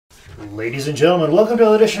Ladies and gentlemen, welcome to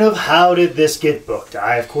another edition of How Did This Get Booked?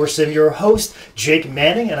 I, of course, am your host, Jake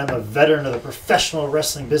Manning, and I'm a veteran of the professional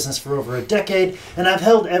wrestling business for over a decade, and I've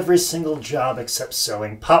held every single job except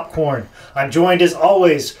selling popcorn. I'm joined, as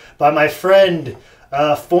always, by my friend,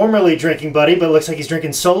 formerly drinking buddy, but it looks like he's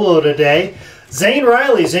drinking solo today, Zane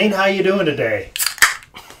Riley. Zane, how you doing today?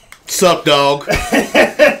 Sup, dog?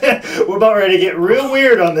 We're about ready to get real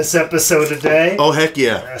weird on this episode today. Oh, heck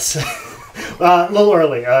yeah. Yes. A little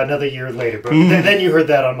early, another year later, but then you heard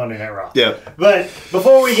that on Monday Night Raw. Yeah. But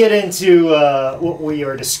before we get into what we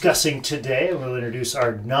are discussing today, we'll introduce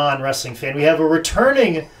our non-wrestling fan. We have a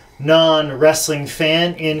returning non-wrestling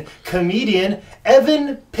fan in comedian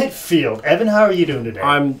Evan Pittfield. Evan, how are you doing today?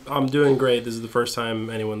 I'm doing great. This is the first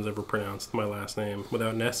time anyone's ever pronounced my last name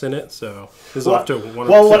without an S in it, so this is off to one.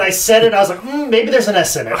 Well, when I said it, I was like, maybe there's an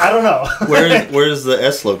S in it. I don't know. Where is the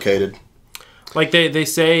S located? Like they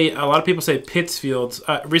say, a lot of people say Pittsfield.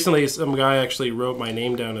 Recently, some guy actually wrote my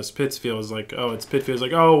name down as Pittsfield. It's like, oh, it's Pittsfield. It's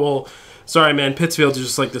like, oh, well, sorry, man, Pittsfield's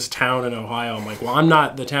just like this town in Ohio. I'm like, well, I'm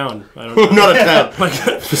not the town. I don't know. I'm not a town. Like,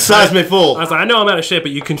 Besides me full. I was like, I know I'm out of shape,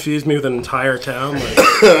 but you confused me with an entire town. Like,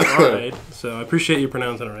 all right. So I appreciate you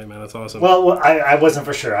pronouncing it right, man. That's awesome. Well, I wasn't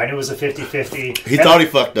for sure. I knew it was a 50-50. He thought he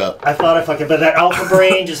fucked up. I thought I fucked up. But that alpha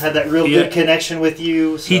brain just had that real good connection with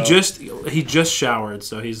you. So. He just showered,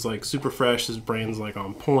 so he's like super fresh. His brain's like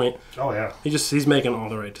on point. Oh, yeah. He's making all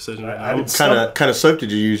the right decisions right now. What kind of soap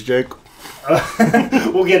did you use, Jake?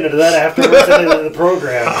 We'll get into that afterwards in the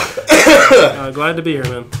program. Glad to be here,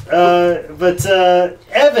 man. But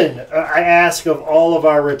Evan, I ask of all of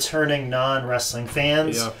our returning non-wrestling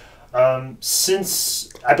fans,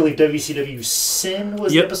 since I believe WCW Sin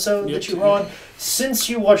was the episode that you were on, since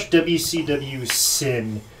you watched WCW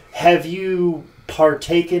Sin, have you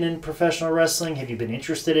partaken in professional wrestling? Have you been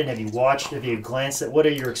interested in? Have you watched? Have you glanced at? What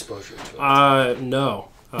are your exposure to it? No.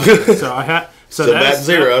 So I had that's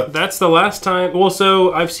zero. That's the last time. Well,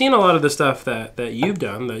 so I've seen a lot of the stuff that you've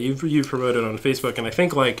done, that you've promoted on Facebook, and I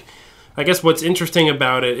think I guess what's interesting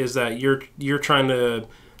about it is that you're trying to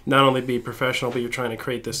not only be professional, but you're trying to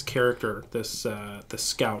create this character, this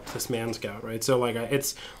scout, this man scout, right? So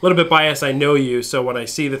it's a little bit biased. I know you, so when I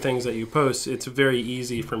see the things that you post, it's very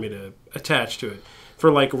easy for me to attach to it.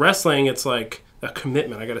 For wrestling, it's like a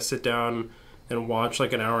commitment. I got to sit down and watch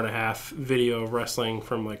like an hour and a half video of wrestling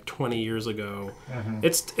from 20 years ago. Mm-hmm.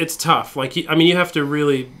 It's tough. You have to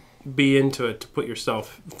really be into it to put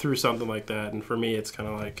yourself through something like that. And for me, it's kind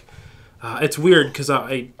of it's weird because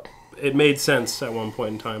it made sense at one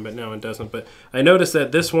point in time, but now it doesn't. But I noticed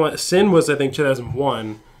that this one, Sin was I think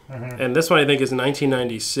 2001, and this one I think is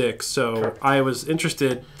 1996. So correct. I was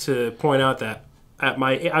interested to point out that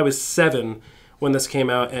I was 7 when this came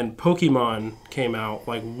out, and Pokemon came out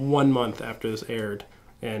 1 month after this aired.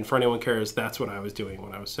 And for anyone who cares, that's what I was doing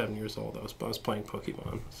when I was 7 years old. I was playing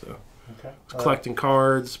Pokemon. So I was collecting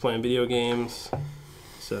cards, playing video games.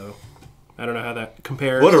 So I don't know how that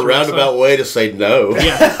compares. What a roundabout way to say no.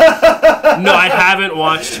 Yeah. No, I haven't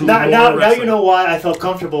watched now you know why I felt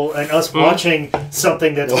comfortable in us watching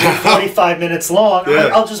something that's 45 minutes long.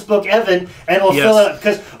 Yeah. I'll just book Evan and we'll fill it up.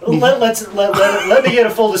 Because let me get a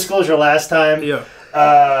full disclosure last time. Yeah.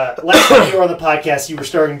 Last time you were on the podcast, you were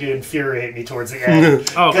starting to infuriate me towards the end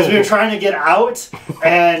because we were trying to get out,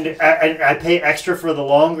 and I pay extra for the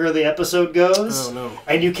longer the episode goes. Oh, no.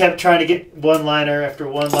 And you kept trying to get one-liner after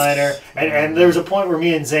one-liner, and there was a point where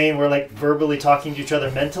me and Zane were verbally talking to each other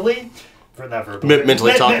mentally. Not verbally.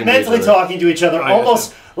 Mentally talking to each other,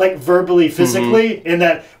 almost verbally, physically, in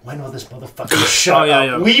that, when will this motherfucker shut up?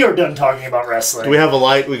 Yeah. We are done talking about wrestling. Do we have a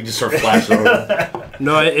light? We can just start flashing over.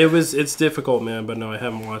 No, it's difficult, man, but no, I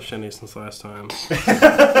haven't watched any since last time.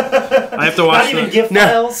 I have to watch Not even GIF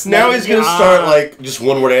files? Now he's going to start, just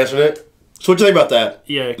one-word answering it. So what do you think about that?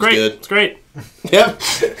 Yeah, great. It's great. Yep.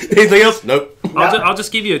 Anything else? Nope. I'll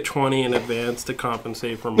just give you a 20 in advance to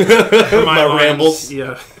compensate for my rambles.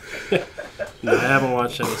 Yeah. No, I haven't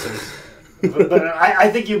watched any since. But I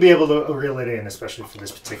think you'll be able to reel it in, especially for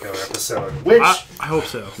this particular episode. Which I hope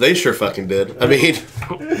so. They sure fucking did. I mean,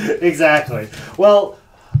 exactly. Well,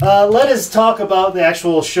 let us talk about the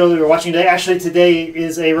actual show that we're watching today. Actually, today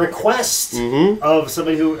is a request of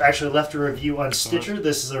somebody who actually left a review on Stitcher.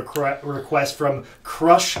 This is a request from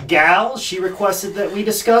Crush Gal. She requested that we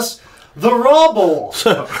discuss the Raw Bowl.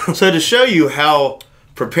 So to show you how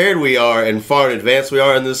prepared we are and far in advance we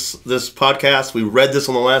are in this podcast. We read this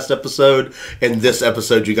on the last episode, and this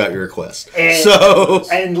episode you got your request.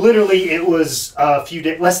 And literally it was a few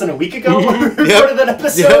days, less than a week ago when we recorded that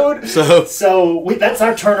episode. Yep. So that's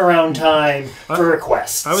our turnaround time for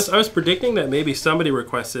requests. I was predicting that maybe somebody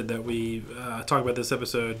requested that we talk about this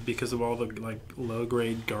episode because of all the like low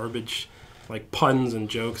grade garbage. Like puns and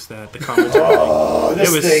jokes that the commentary.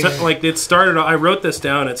 It started. I wrote this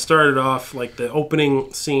down. It started off like the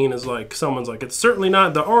opening scene is like someone's like, it's certainly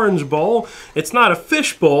not the orange bowl. It's not a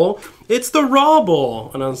fish bowl. It's the raw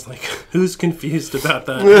bowl. And I was like, who's confused about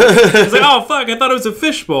that? I was like, oh fuck! I thought it was a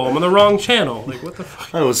fish bowl. I'm on the wrong channel. Like what the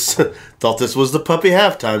fuck? I thought this was the puppy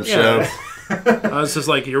halftime show. I was just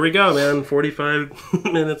like, here we go, man. 45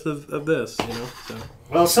 minutes of this, you know. So.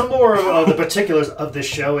 Well, some more of the particulars of this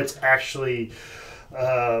show. It's actually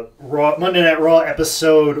Monday Night Raw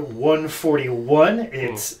episode 141.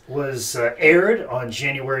 It was aired on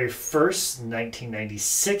January 1st,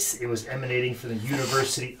 1996. It was emanating from the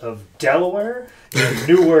University of Delaware in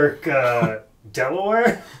Newark,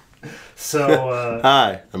 Delaware. So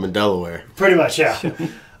hi, I'm in Delaware. Pretty much, yeah.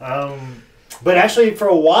 But actually, for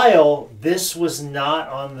a while, this was not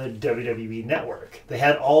on the WWE Network. They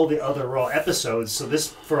had all the other Raw episodes, so this,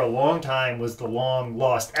 for a long time, was the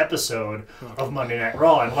long-lost episode of Monday Night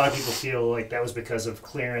Raw. And a lot of people feel like that was because of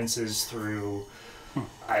clearances through,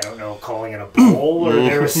 I don't know, calling it a bowl, or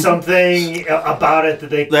there was something about it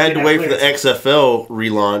that they had to wait for the XFL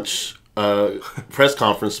relaunch press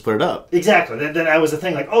conference to put it up. Exactly. Then that was the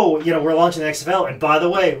thing, like, oh, we're launching the XFL, and by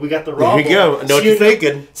the way, we got the Raw There you go. I know what you're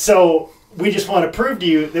thinking. So... we just want to prove to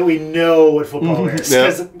you that we know what football is.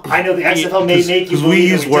 Because I know the XFL may make you believe we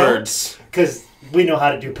use words. Because we know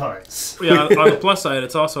how to do puns. Yeah, on the plus side,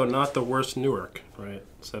 it's also not the worst Newark, right?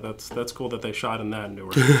 So that's cool that they shot in that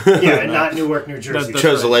Newark. Yeah, and not Newark, New Jersey. Chose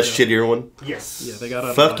right, the less shittier one? Yes. Yeah, they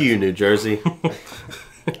got fuck you, New Jersey.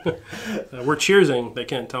 We're cheersing. They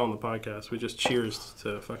can't tell on the podcast. We just cheers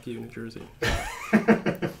to fuck you, New Jersey.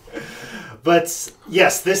 But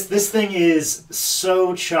yes, this thing is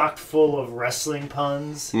so chock full of wrestling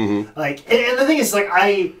puns. Mm-hmm. Like, and the thing is, like,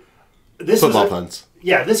 football puns.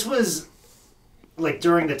 Yeah, this was like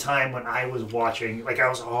during the time when I was watching. Like, I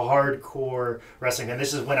was a hardcore wrestling, and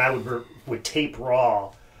this is when I would tape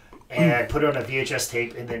Raw and put it on a VHS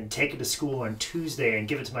tape, and then take it to school on Tuesday and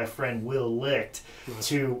give it to my friend Will Licht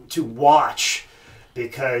to watch.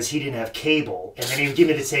 Because he didn't have cable, and then he would give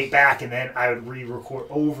me the tape back, and then I would re-record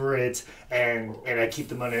over it, and I'd keep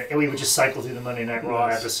the Monday, and we would just cycle through the Monday Night Raw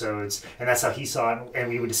episodes, and that's how he saw it, and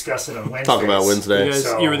we would discuss it on Wednesdays. Talk about Wednesday. You guys,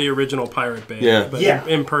 you were the original Pirate Bay, but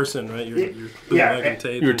in person, right? You're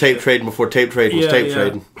tape. You were tape trading before tape trading was tape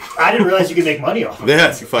trading. I didn't realize you could make money off of it. Yeah,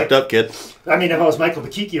 you fucked up, kid. I mean, if I was Michael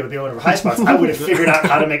Bakikio, the owner of High Spots, I would have figured out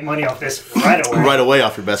how to make money off this right away. Right away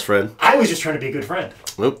off your best friend. I was just trying to be a good friend.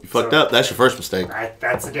 Nope, you fucked up. That's your first mistake.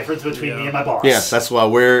 That's the difference between me and my boss. Yeah, that's why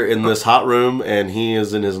we're in this hot room, and he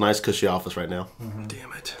is in his nice cushy office right now. Mm-hmm.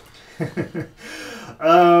 Damn it.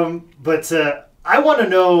 But I want to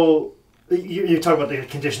know... You talk about the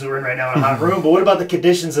conditions we're in right now in a hot room, but what about the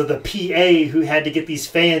conditions of the PA who had to get these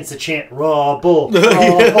fans to chant Raw Bull,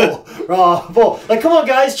 Raw Bull, Raw Bull? Like, come on,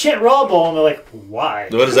 guys, chant Raw Bull. And they're like, why?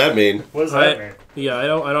 What does that mean? What does that mean? Yeah, I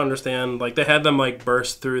don't understand. Like, they had them like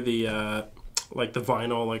burst through the like the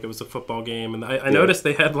vinyl, like it was a football game, and I noticed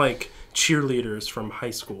they had like cheerleaders from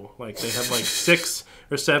high school. Like they had like 6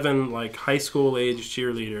 or 7 like high school age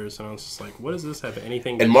cheerleaders, and I was just like, what does this have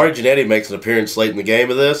anything to do? And Marty Jannetty makes an appeance late in the game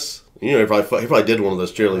of this. He probably did one of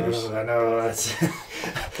those cheerleaders. I know. That's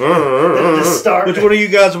Which one of you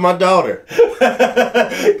guys are my daughter?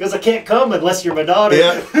 Because I can't come unless you're my daughter.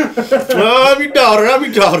 Yeah. Oh, I'm your daughter.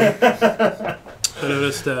 I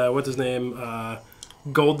noticed, what's his name?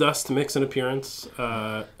 Goldust makes an appearance,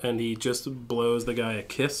 and he just blows the guy a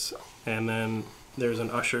kiss, and then there's an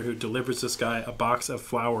usher who delivers this guy a box of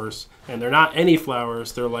flowers, and they're not any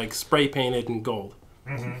flowers, they're like spray painted in gold.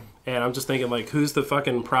 Mm-hmm. And I'm just thinking, like, who's the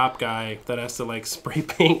fucking prop guy that has to, like, spray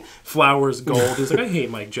paint flowers gold? He's like, I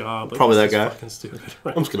hate my job. Like, probably that guy. Fucking stupid.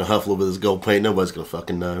 Right? I'm just going to huff a little bit of this gold paint. Nobody's going to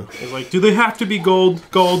fucking know. He's like, do they have to be gold?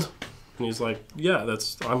 And he's like, yeah,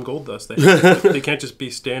 I'm gold dust. They can't just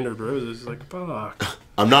be standard roses. He's like, fuck.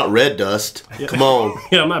 I'm not red dust. Yeah. Come on.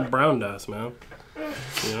 Yeah, I'm not brown dust, man.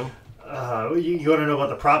 You know? You want to know about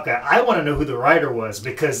the prop guy? I want to know who the writer was,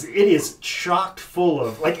 because it is chocked full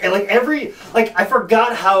of I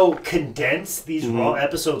forgot how condensed these Raw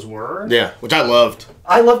episodes were. Yeah, which I loved.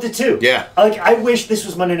 I loved it too. Yeah. I wish this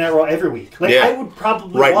was Monday Night Raw every week. I would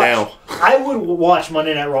probably I would watch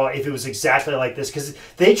Monday Night Raw if it was exactly like this, because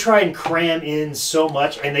they try and cram in so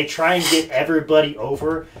much, and they try and get everybody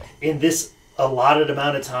over in this allotted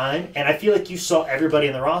amount of time, and I feel like you saw everybody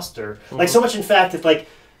in the roster. Like, so much, in fact, that, like,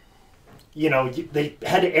 you know, they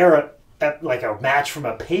had to air a match from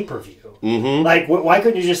a pay-per-view. Mm-hmm. Like, why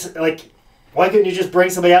couldn't you just, like... Why couldn't you just bring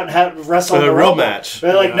somebody out and have wrestle in a real match?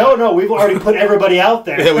 They're like, no, we've already put everybody out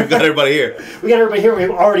there. Yeah, we've got everybody here. We got everybody here.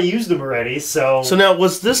 We've already used them already. So now,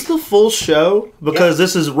 was this the full show? Because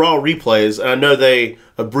this is Raw replays, and I know they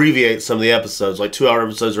abbreviate some of the episodes. Like 2-hour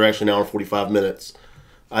episodes are actually an hour and 45 minutes.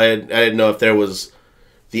 I didn't know if there was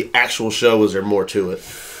the actual show. Was there more to it?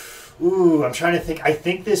 Ooh, I'm trying to think. I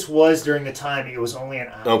think this was during the time it was only an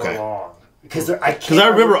hour long. Because I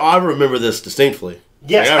remember this distinctly.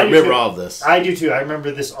 Yes, I remember all of this. I do too. I remember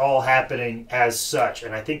this all happening as such,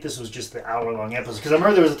 and I think this was just the hour-long episode. Because I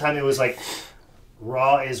remember there was a time it was like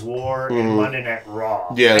Raw is War and Monday Night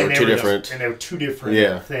Raw. Yeah, they were two different, and they were two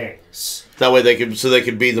different things. That way they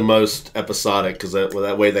could be the most episodic because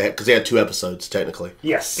that way they had 2 episodes technically.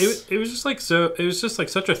 Yes, it was just like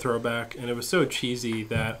such a throwback, and it was so cheesy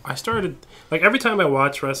that I started like every time I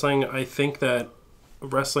watch wrestling, I think that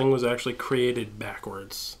wrestling was actually created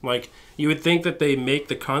backwards. Like, you would think that they make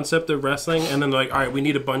the concept of wrestling and then like, all right, we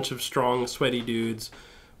need a bunch of strong, sweaty dudes.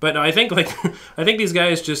 But I think these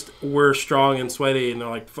guys just were strong and sweaty, and they're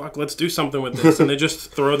like, fuck, let's do something with this. And they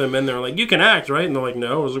just throw them in there like, you can act, right? And they're like,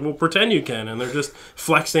 no. I was like, well, pretend you can. And they're just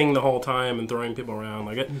flexing the whole time and throwing people around.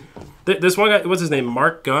 Like this one guy, what's his name?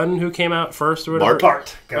 Mark Gunn, who came out first or whatever?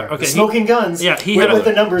 Bart Gunn. Okay, Smoking Guns. Yeah, he had with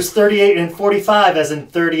the numbers 38 and 45, as in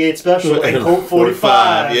 38 special and Colt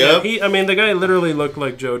 45. Yep. I mean, the guy literally looked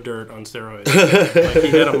like Joe Dirt on steroids. Like,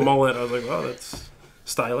 he had a mullet. I was like, well, that's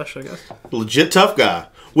stylish, I guess. Legit tough guy.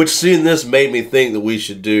 Which, seeing this, made me think that we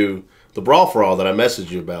should do the Brawl for All that I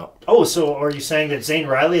messaged you about. Oh, so are you saying that Zane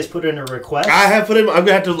Riley has put in a request? I have put in. I'm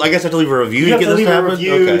gonna have to. I guess I have to leave a review to get this to happen. You have to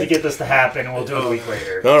leave a review to get this to happen, and we'll do it a week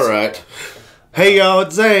later. All right. Hey y'all,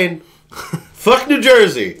 it's Zane. Fuck New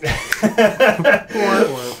Jersey.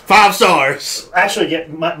 5 stars. Actually,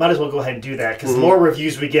 might as well go ahead and do that, because the more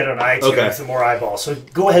reviews we get on iTunes, the more eyeballs. So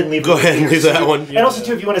go ahead and leave. Go ahead and leave that one. And also,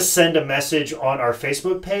 too, if you want to send a message on our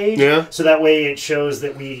Facebook page, so that way it shows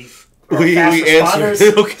that we fast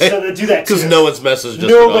responders. Okay. So do that too. Because no one's messaged us.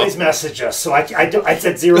 Nobody's messaged us. So I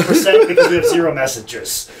said 0% because we have 0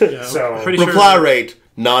 messages. Yeah, so reply rate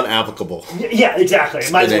non-applicable. Yeah, exactly.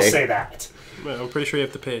 Might as well say that. Well, I'm pretty sure you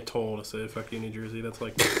have to pay a toll to say "fuck you, New Jersey." That's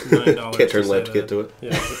like $9. Can't turn left to get to it.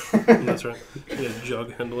 Yeah, that's right. You gotta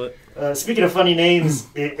jug handle it. Speaking of funny names,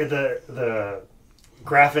 the name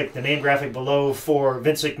graphic below for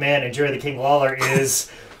Vince McMahon and Jerry the King Lawler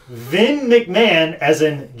is Vin McMahon, as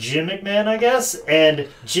in Jim McMahon, I guess, and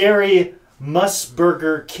Jerry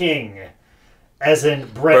Musburger King, as in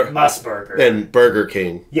Brett Musburger. And Burger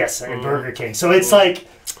King. Yes, and Burger King. So it's like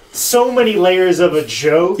so many layers of a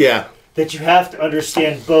joke. Yeah. That you have to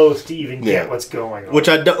understand both to even get what's going on. Which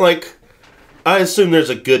I don't like. I assume there's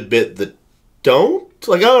a good bit that don't.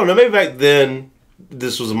 Like, I don't know. Maybe back then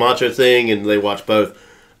this was a macho thing and they watched both.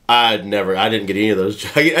 I didn't get any of those.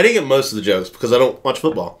 I didn't get most of the jokes because I don't watch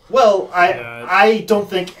football. Well, I don't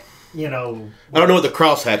think, I don't know what the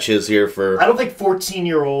crosshatch is here for. I don't think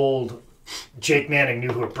 14-year-old Jake Manning knew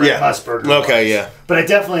who Brett Musburger was. Okay, yeah. But I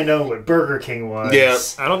definitely know what Burger King was. Yeah.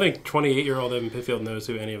 I don't think 28-year-old Evan Pittfield knows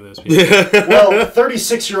who any of those people are. Well,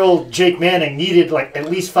 36-year-old Jake Manning needed like at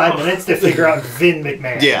least 5 minutes to figure out Vin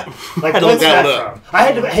McMahon. Yeah. Like, what's that from? I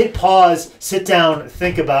had to hit pause, sit down,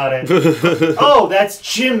 think about it. Oh, that's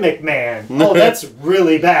Jim McMahon. Oh, that's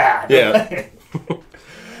really bad. Yeah.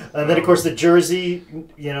 And then, of course, the jersey,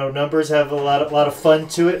 numbers have a lot of fun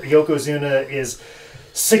to it. Yokozuna is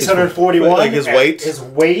 641. Like his weight? His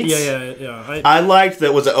weight? Yeah. I liked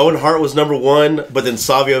that Owen Hart was number 1, but then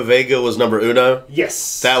Savio Vega was number uno.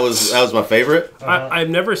 Yes. That was my favorite. I've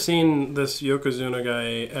never seen this Yokozuna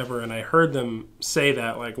guy ever, and I heard them say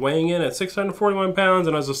that, like, weighing in at 641 pounds,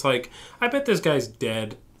 and I was just like, I bet this guy's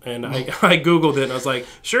dead. And I Googled it, and I was like,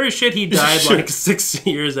 sure as shit, he died like 6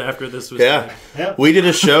 years after this was done. Yeah. We did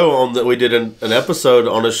a show we did an episode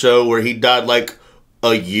on a show where he died like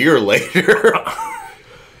a year later.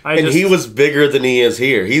 He was bigger than he is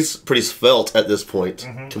here. He's pretty svelte at this point,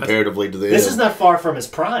 comparatively to the This is not far from his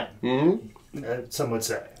prime, some would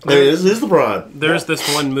say. This is the prime. There's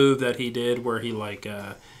this one move that he did where he, like,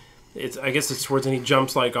 I guess it's towards, and he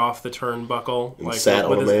jumps, like, off the turnbuckle, like,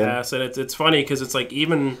 with his ass. And it's funny, because it's, like,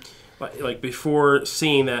 even, like, before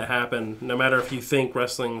seeing that happen, no matter if you think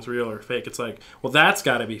wrestling's real or fake, it's like, well, that's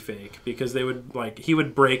got to be fake, because he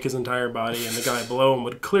would break his entire body, and the guy below him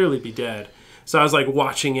would clearly be dead. So I was, like,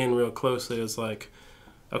 watching in real closely. It was like,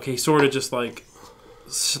 okay, sort of just, like,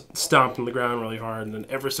 stomped on the ground really hard and then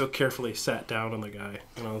ever so carefully sat down on the guy.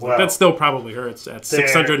 And I was like, that still probably hurts at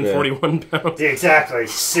 641 pounds. Yeah, exactly,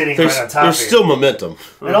 sitting right on top of you. There's still momentum.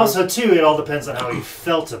 And also, too, it all depends on how he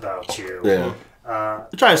felt about you. Yeah. I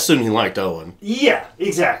try to assume he liked Owen. Yeah,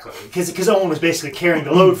 exactly. Because Owen was basically carrying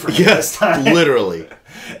the load for him this time. Literally.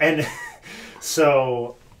 And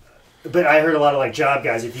so, but I heard a lot of like job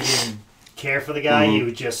guys, if you didn't care for the guy, you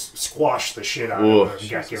would just squash the shit out of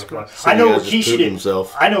him. I know Rikishi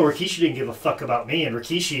didn't give a fuck about me, and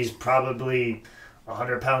Rikishi's probably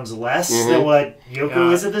 100 pounds less than what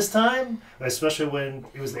Yoko is at this time, especially when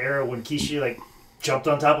it was the era when Kishi like jumped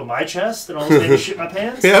on top of my chest and almost made me shit my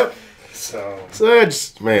pants. Yep. So I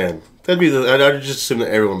just, man, that'd be I'd just assume that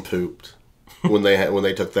everyone pooped when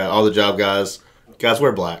they took that. All the job guys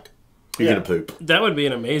wear black. You're gonna poop. That would be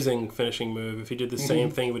an amazing finishing move if he did the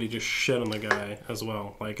same thing, but he just shit on the guy as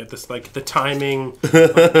well. Like at this, like the timing,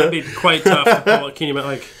 that'd be quite tough to pull it. Can you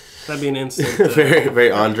imagine? Like that'd be an instant. Very,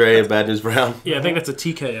 very Andre and Bad News Brown. Yeah, I think that's a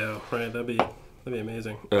TKO, right? That'd be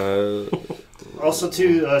amazing. Also,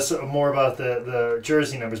 too, more about the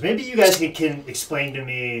jersey numbers. Maybe you guys can explain to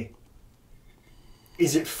me.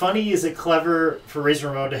 Is it funny? Is it clever for Razor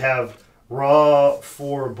Ramon to have Raw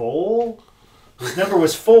 4 Bowl? His number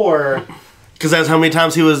was 4. Because that's how many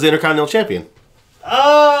times he was the Intercontinental Champion.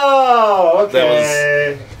 Oh,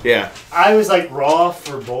 okay. Yeah. I was like, Raw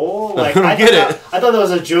for Bowl? Like, I get it. I thought that was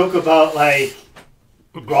a joke about, like,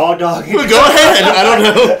 Raw Dog. Well, go ahead. I don't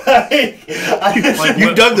know.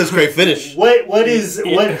 You dug this great finish. What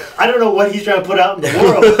I don't know what he's trying to put out in the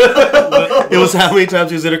world. It was how many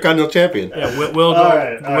times he was Intercontinental Champion. Yeah,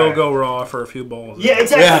 we'll go Raw for a few bowls. Yeah,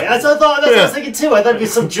 exactly. Yeah. That's what I thought. That's what I was thinking too. I thought it'd be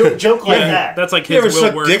some joke like that. That's like you ever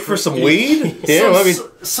suck dick for some weed? Yeah,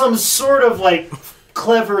 some sort of like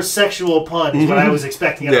clever sexual pun is what I was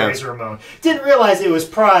expecting out of Razor Ramon. Didn't realize it was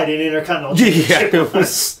pride in Intercontinental Championship.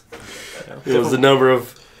 It was the number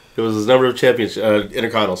of champions,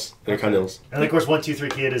 Intercontinentals. And of course, 1, 2, 3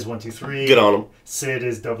 Kid is 1, 2, 3. Good on him. Sid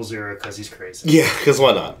is 00 because he's crazy. Yeah, because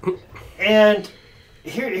why not? And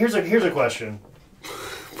here's a question.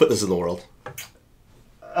 Put this in the world.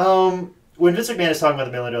 When Vince McMahon is talking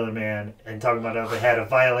about the $1 Million Man and talking about how they had a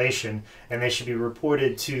violation and they should be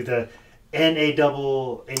reported to the NAACP,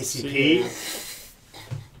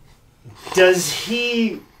 does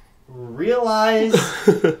he realize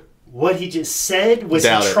what he just said? Was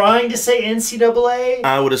he trying to say NCAA?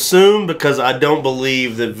 I would assume, because I don't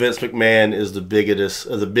believe that Vince McMahon is bigoted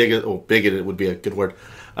would be a good word,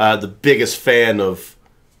 the biggest fan of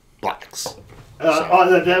blacks.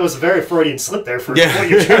 That was a very Freudian slip there for what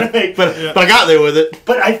you're trying to make. But I got there with it.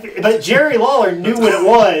 But Jerry Lawler knew what it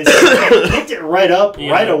was and picked it right up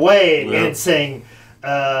right away and saying,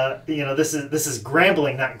 this is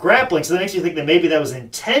grambling, not grappling. So that makes you think that maybe that was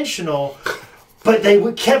intentional. But they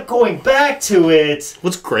kept going back to it.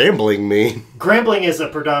 What's grambling mean? Grambling is a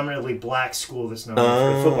predominantly black school that's known for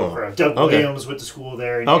the football program. Doug Williams went to school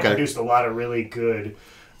there and he produced a lot of really good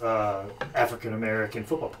African American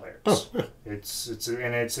football players. Oh. It's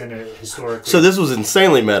in a historically. So this was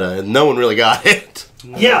insanely meta, and no one really got it.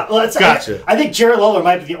 Yeah, well, gotcha. I think Jared Lawler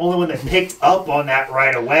might be the only one that picked up on that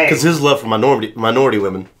right away. Because his love for minority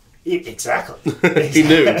women. Exactly. He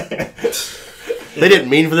knew. They didn't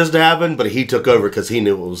mean for this to happen, but he took over because he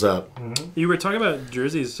knew what was up. Mm-hmm. You were talking about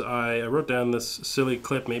jerseys. I wrote down this silly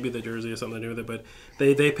clip, maybe the jersey has something to do with it, but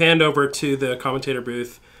they panned over to the commentator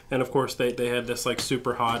booth, and of course they had this like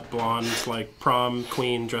super hot blonde like prom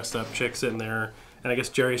queen dressed up chick sitting there, and I guess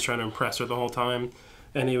Jerry's trying to impress her the whole time,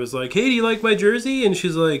 and he was like, "Hey, do you like my jersey?" And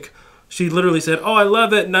she's like, she literally said, "Oh, I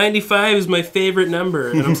love it. 95 is my favorite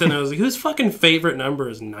number." And I'm sitting there, I was like, whose fucking favorite number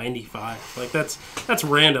is 95? Like, that's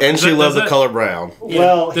random. And she loves the color brown. Yeah.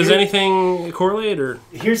 Well, does anything correlate? Or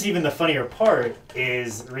here's even the funnier part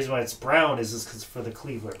is the reason why it's brown is because for the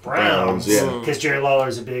Cleveland Browns. Because Jerry Lawler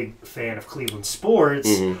is a big fan of Cleveland sports.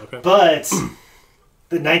 Mm-hmm. Okay. But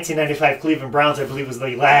the 1995 Cleveland Browns, I believe, was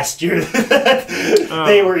the last year that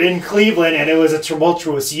they were in Cleveland, and it was a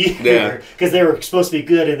tumultuous year because they were supposed to be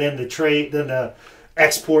good, and then the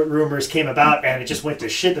export rumors came about, and it just went to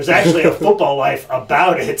shit. There's actually a football life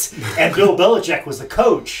about it, and Bill Belichick was the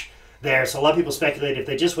coach there, so a lot of people speculate if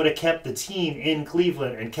they just would have kept the team in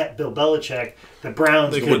Cleveland and kept Bill Belichick, the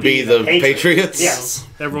Browns would be the Patriots. Yes,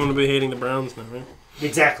 everyone would be hating the Browns now, right?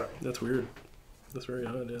 Exactly. That's weird. That's very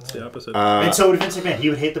odd. It's the opposite. And so would Vince McMahon. He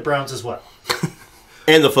would hate the Browns as well.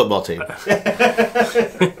 And the football team.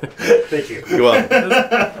 Thank you. You're welcome.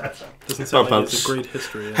 Doesn't sound like it's a great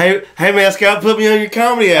history. Hey, mascot, put me on your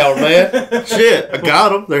comedy hour, man. Shit, I got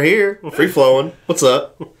them. They're here. Free flowing. What's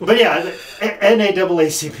up? But yeah,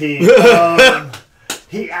 NAACP.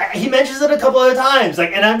 He mentions it a couple other times,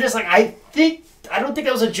 like, and I'm just like, I don't think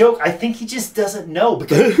that was a joke. I think he just doesn't know,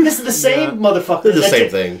 because this is the same motherfucker the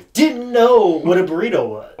same thing. Didn't know what a burrito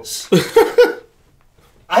was.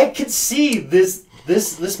 I could see this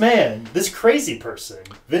man, this crazy person,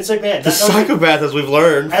 Vince McMahon, the psychopath, as we've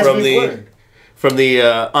learned from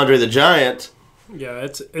the Andre the Giant. Yeah,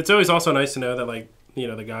 it's always also nice to know that, like, you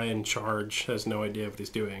know, the guy in charge has no idea what he's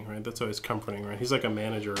doing, right? That's always comforting, right? He's like a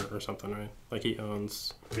manager or something, right? Like he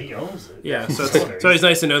owns it. Yeah, so it's always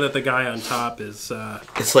nice to know that the guy on top is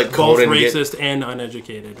it's like both racist and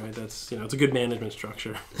uneducated, right? That's, you know, it's a good management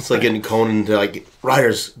structure. It's like getting Conan to, like,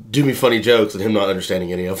 writers, do me funny jokes and him not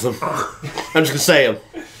understanding any of them. I'm just gonna say them.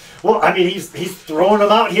 Well, I mean, he's throwing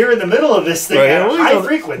them out here in the middle of this thing at high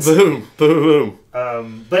frequency. Boom, boom,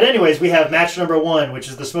 boom. But anyways, we have match number 1, which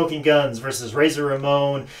is the Smoking Guns versus Razor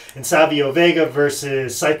Ramon and Savio Vega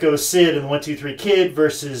versus Psycho Sid and the 1-2-3 Kid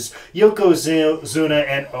versus Yokozuna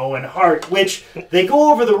and Owen Hart, which they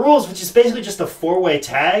go over the rules, which is basically just a 4-way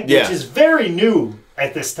tag, which is very new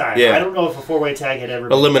at this time. I don't know if a 4-way tag had ever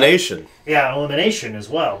been elimination. Yeah, elimination as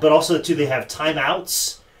well. But also, too, they have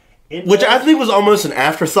timeouts. Which I think was almost an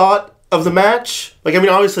afterthought of the match. Like, I mean,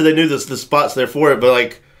 obviously they knew the spot's there for it, but,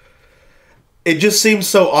 like, it just seemed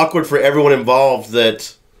so awkward for everyone involved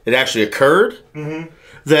that it actually occurred. Mm-hmm.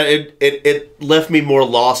 That it left me more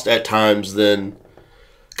lost at times than...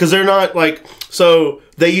 Because they're not, like... So,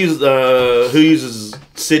 they use... who uses...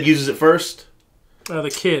 Sid uses it first? The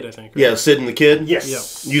Kid, I think. Right? Yeah, Sid and the Kid?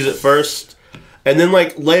 Yes. Use it first. And then,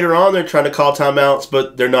 like, later on, they're trying to call timeouts,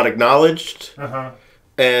 but they're not acknowledged. Uh-huh.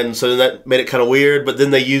 And so that made it kind of weird. But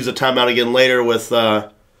then they used a timeout again later with,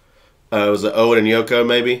 was it Owen and Yoko,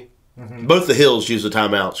 maybe? Mm-hmm. Both the Hills use the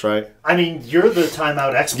timeouts, right? I mean, you're the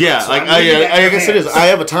timeout expert. Yeah, so I guess it is. I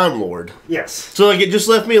have a Time Lord. Yes. So, like, it just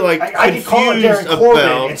left me, like, I could call on Darren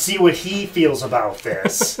Corbin and see what he feels about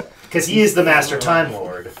this. Because he is the master Time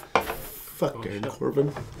Lord. Fuck Darren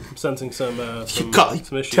Corbin. I'm sensing some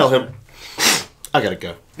issues. Tell him. I gotta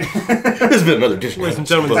go. This has been another edition. Ladies and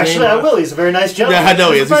gentlemen, actually, I will. He's a very nice gentleman. Yeah, I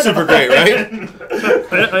know he is. He's super great,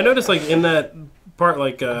 right? I noticed, like, in that part,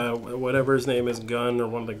 like, whatever his name is, Gunn, or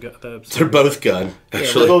one of the they're both Gunn, actually.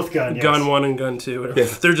 Yeah, they're both Gunn, yes. Gun 1 and Gun 2. Yeah.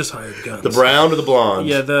 They're just hired guns. The brown or the blonde?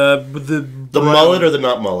 Yeah, the mullet or the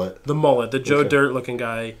not mullet? The mullet, the Joe Dirt looking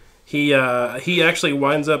guy. He actually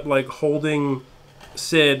winds up, like, holding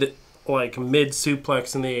Sid, like,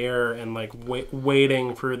 mid-suplex in the air and, like,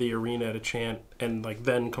 waiting for the arena to chant, and, like,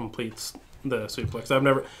 then completes the suplex.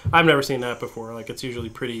 I've never seen that before. Like, it's usually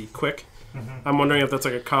pretty quick. Mm-hmm. I'm wondering if that's,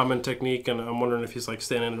 like, a common technique, and I'm wondering if he's, like,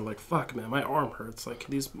 standing there like, fuck, man, my arm hurts. Like,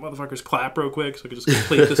 these motherfuckers clap real quick so I can just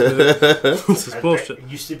complete this move. This is bullshit. It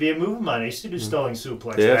used to be a move of mine. I used to do stalling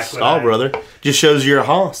suplex. Yeah, stall, brother. Just shows you're a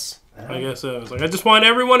hoss. I guess so. It's like, I just want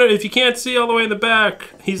everyone, if you can't see all the way in the back,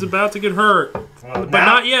 he's about to get hurt. Well, but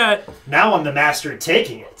not yet. Now I'm the master at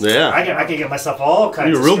taking it. Yeah. I can get myself all kinds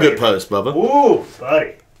of You're a real good post, Bubba. Ooh,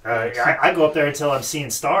 buddy. I go up there until I'm seeing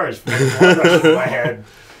stars from the blood rushing through my head.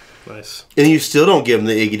 Nice. And you still don't give them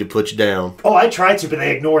the Iggy to put you down. Oh, I tried to, but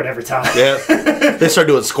they ignore it every time. Yeah. They start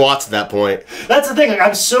doing squats at that point. That's the thing. Like,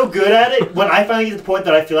 I'm so good at it. When I finally get to the point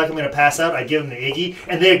that I feel like I'm going to pass out, I give them the Iggy,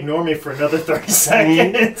 and they ignore me for another 30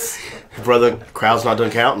 seconds. Brother, crowd's not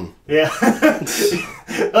done counting. Yeah.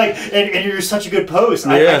 Like, and you're such a good post.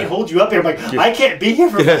 I can hold you up here. I'm like, I can't be here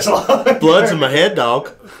for much longer. Blood's in my head,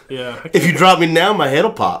 dog. Yeah. If you drop me now, my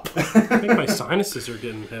head'll pop. I think my sinuses are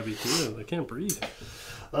getting heavy, too. I can't breathe.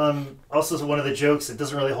 Also, one of the jokes that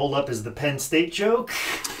doesn't really hold up is the Penn State joke,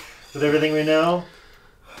 with everything we know.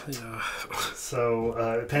 Yeah.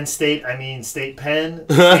 So, Penn State, I mean State Penn.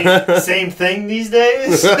 Same thing these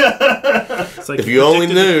days. It's like if you only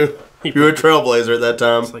knew. You were a trailblazer at that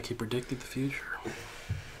time. It's like he predicted the future.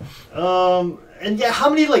 And yeah, how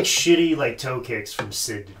many, like, shitty, like, toe kicks from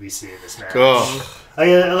Sid did we see in this match? Oh.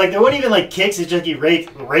 Like, there weren't even, like, kicks. It's just he raised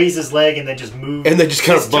his leg and then just moved. And then just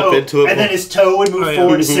kind of bump into it. And then his toe would move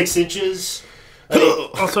forward to 6 inches.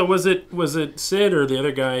 Also, was it Sid or the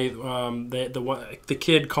other guy? The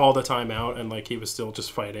kid called a timeout and, like, he was still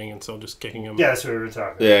just fighting and still just kicking him. Yeah, that's what we were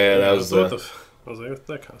talking about. Yeah, that was I was like,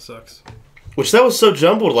 that kind of sucks. Which, that was so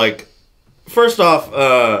jumbled. Like, first off,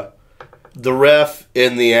 the ref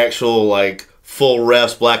in the actual, like, full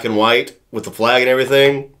refs black and white with the flag and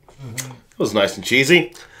everything. Mm-hmm. It was nice and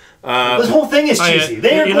cheesy. This whole thing is cheesy.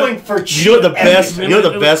 They are going for cheesy. You know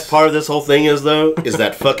the best part of this whole thing is, though, is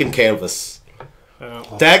that fucking canvas.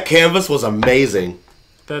 That canvas was amazing.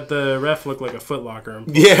 That the ref looked like a Foot Locker.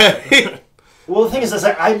 Yeah. Well, the thing is,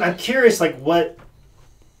 I'm curious, like, what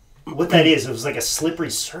that is. It was like a slippery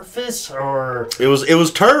surface, or it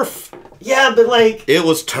was turf. Yeah, but like it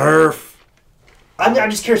was turf.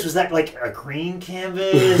 I'm just curious, was that like a green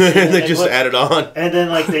canvas? And they just added on. And then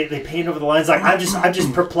like they painted over the lines. Like I'm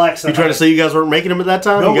just perplexed. You trying to say you guys weren't making them at that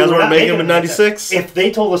time? No, you guys weren't making them in '96? If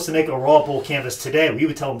they told us to make a Raw Bowl canvas today, we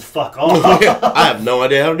would tell them fuck off. I have no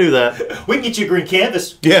idea how to do that. We can get you a green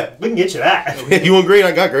canvas. Yeah. We can get you that. You want green?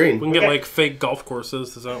 I got green. We can get like fake golf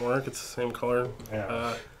courses. Does that work? It's the same color.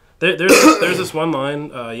 Yeah. There's this one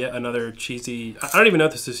line, yet another cheesy. I don't even know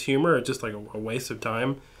if this is humor or just like a waste of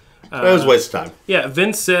time. It was a waste of time. Yeah,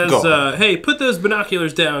 Vince says, "Hey, put those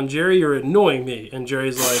binoculars down, Jerry. You're annoying me." And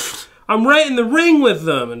Jerry's like, "I'm right in the ring with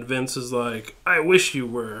them." And Vince is like, "I wish you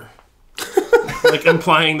were," like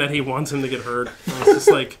implying that he wants him to get hurt. And it's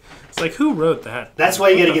just like, who wrote that? That's why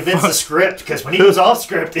you got to give Vince the script, because when he goes off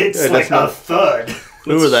script, it's like a thud.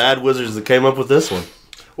 Who were the ad wizards that came up with this one?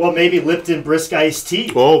 Well, maybe Lipton Brisk Iced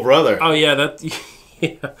Tea. Oh, brother. Oh yeah, that.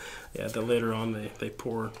 Yeah, that later on they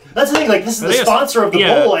pour. That's the thing. Like, this is the sponsor of the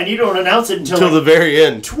bowl, and you don't announce it until the very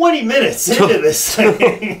end. 20 minutes into this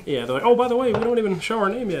thing. Yeah, they're like, oh, by the way, we don't even show our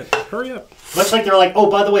name yet. Hurry up. Much like they're like, oh,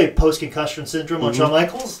 by the way, post-concussion syndrome on Shawn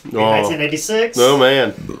Michaels in 1986. Oh,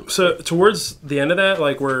 man. So, towards the end of that,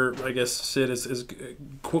 like, where, I guess, Sid is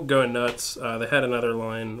going nuts, they had another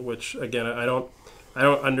line, which, again, I don't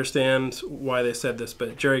understand why they said this,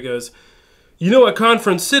 but Jerry goes, "You know what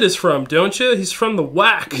conference Sid is from, don't you? He's from the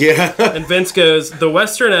WAC." Yeah. And Vince goes, "The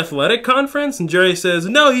Western Athletic Conference?" And Jerry says,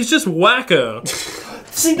 "No, he's just wacko."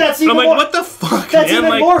 See, that's even I'm like, more, what the fuck, That's man? even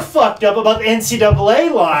like, more fucked up about the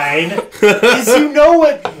NCAA line, is you know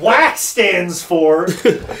what WAC stands for,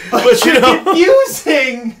 but you're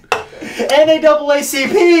confusing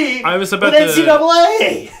NAACP I was about with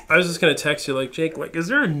NCAA. I was just going to text you, like, Jake, like, is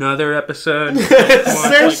there another episode? Is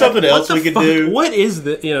there something else we could do? What is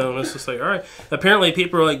this? You know, and it's just like, all right. Apparently,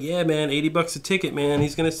 people are like, yeah, man, $80 a ticket, man.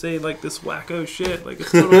 He's going to say, like, this wacko shit. Like,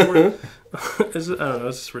 it's totally worth it. I don't know.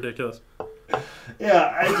 It's just ridiculous.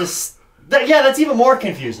 Yeah, that's even more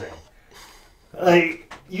confusing.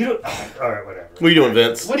 Like, you don't... All right, whatever. What are you doing,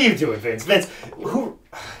 Vince? What are you doing, Vince? Vince, who...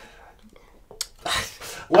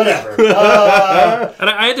 Whatever. And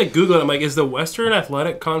I had to Google it. I'm like, is the Western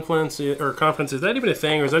Athletic Conference, is that even a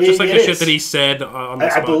thing? Or is that just like the shit that he said on the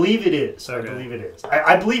spot? I believe it is. Okay. I believe it is.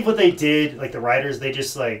 I believe what they did, like the writers, they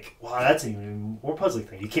just like, wow, that's an even more puzzling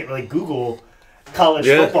thing. You can't really Google college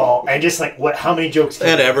football and just like, how many jokes I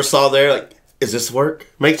had Eversaw there, like, is this work?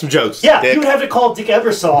 Make some jokes. Yeah, Dick. you would have to call Dick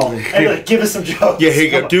Eversol and like, give us some jokes. Yeah, here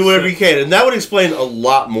you go. Do whatever you can. And that would explain a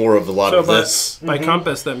lot more of this. By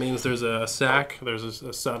compass, that means there's a SAC, there's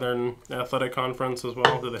a Southern Athletic Conference as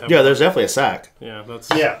well. Do they have there's definitely a SAC. Yeah, there's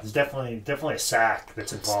definitely a SAC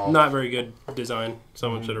that's involved. Not very good design.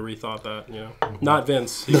 Someone should have rethought that, you know. Not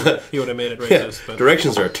Vince. He would have made it racist. But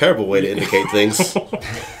Directions are a terrible way to indicate things.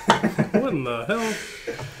 What in the hell?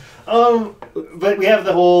 But we have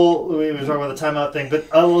we were talking about the timeout thing, but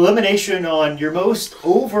elimination on your most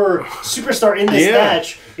over superstar in this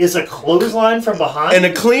match is a clothesline from behind. And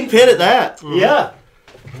a clean pin at that. Yeah.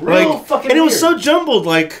 Real fucking And it was weird. so jumbled,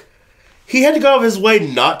 like, he had to go out of his way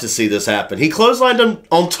not to see this happen. He clotheslined him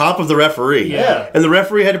on top of the referee. Yeah. And the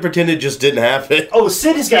referee had to pretend it just didn't happen. Oh,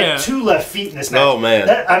 Sid has got 2 left feet in this match. Oh,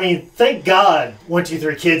 man. Thank God 1, 2,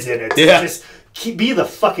 3 kids in it. Yeah. Just be the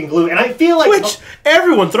fucking glue. And I feel like... Which,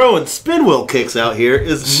 everyone throwing spin wheel kicks out here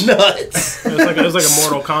is nuts. It was like a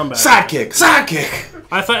Mortal Kombat. Sidekick.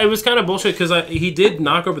 I thought it was kind of bullshit because he did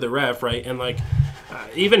knock over the ref, right? And like,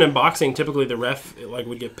 even in boxing, typically the ref like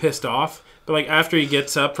would get pissed off. But like after he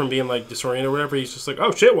gets up from being like disoriented or whatever, he's just like,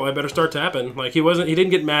 oh shit, well I better start tapping. Like he didn't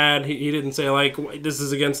get mad. He didn't say like this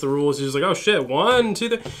is against the rules. He's just like, oh shit, 1, 2,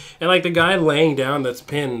 3. And like the guy laying down that's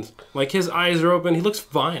pinned, like his eyes are open. He looks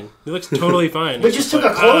fine. He looks totally fine. They just took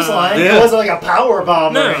a clothesline. It wasn't like a power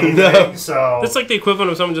bomb or anything. So it's like the equivalent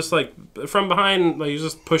of someone just like from behind, like he's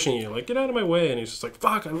just pushing you, like get out of my way, and he's just like,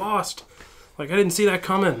 fuck, I lost. Like I didn't see that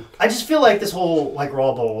coming. I just feel like this whole like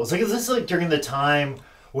Raw Bowl is this like during the time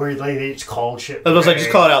where like they just called shit. I was like, just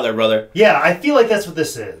call it out there, brother. Yeah, I feel like that's what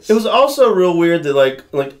this is. It was also real weird that like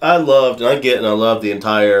I loved the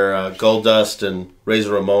entire Goldust and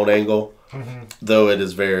Razor Ramon angle, though it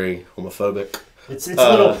is very homophobic. It's a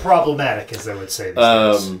little problematic, as I would say. These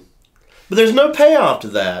days. But there's no payoff to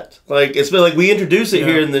that. Like it's been like we introduce it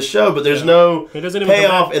here in this show, but there's no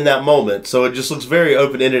payoff in that moment. So it just looks very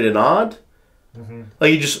open ended and odd.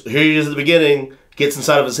 Like here he is at the beginning. Gets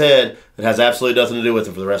inside of his head that has absolutely nothing to do with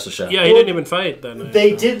him for the rest of the show. Yeah, he didn't even fight that night.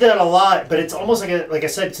 They did that a lot, but it's almost like I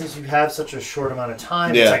said, since you have such a short amount of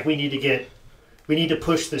time, it's like we need to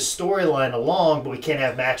push this storyline along, but we can't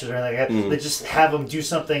have matches or anything like that. They just have them do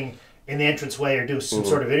something in the entranceway or do some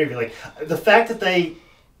sort of interview. Like the fact that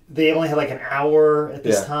they only had like an hour at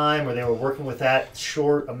this time, or they were working with that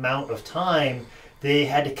short amount of time, they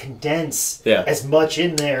had to condense as much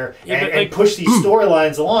in there and push these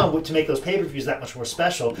storylines along to make those pay-per-views that much more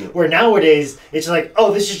special. Yeah. Where nowadays, it's like,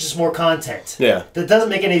 oh, this is just more content. Yeah. That doesn't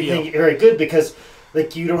make anything very good because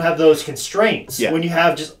like you don't have those constraints. Yeah. When you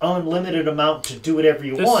have just unlimited amount to do whatever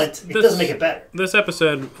you want, it doesn't make it better. This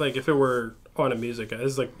episode, like if it were on a music,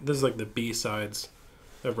 this is like the B-sides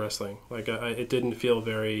of wrestling. Like it didn't feel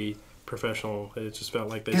very professional. It just felt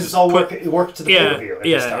like they just it worked to the pay-per-view.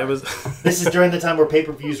 It was. This is during the time where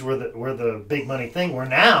pay-per-views were the big money thing. Where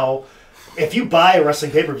now, if you buy a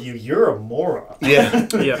wrestling pay-per-view, you're a moron. Yeah,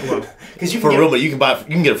 yeah. Well, because you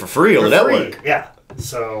can get it for free on the network. Yeah,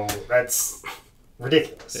 so that's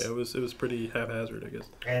ridiculous. Yeah, it was pretty haphazard, I guess.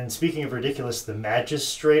 And speaking of ridiculous, the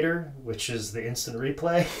Magistrator, which is the instant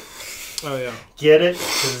replay. Oh yeah. Get it?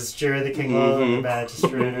 Because it's Jerry the King Lawler, the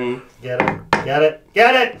Magistrator. Get it?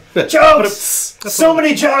 Get it? Jokes! So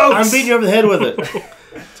many jokes! I'm beating you over the head with it.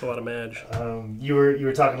 It's a lot of Madge. You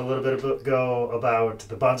were talking a little bit ago about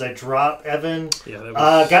the Bonsai Drop, Evan. Yeah, that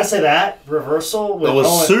was... gotta say that reversal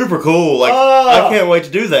was super cool. Like I can't wait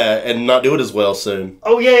to do that and not do it as well soon.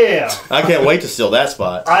 Oh yeah. I can't wait to steal that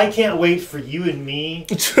spot. I can't wait for you and me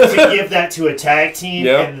to give that to a tag team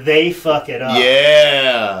and they fuck it up.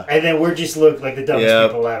 Yeah. And then we're just look like the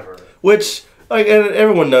dumbest people ever. Which. Like, and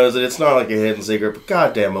everyone knows it. It's not like a hidden secret, but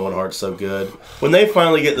goddamn, Owen Hart's so good. When they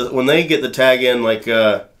finally get the tag in, like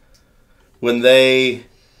when the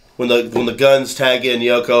Guns tag in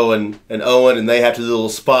Yoko and Owen, and they have to do a little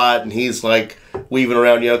spot, and he's like weaving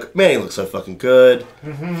around Yoko. Man, he looks so fucking good.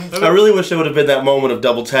 Mm-hmm. I really wish there would have been that moment of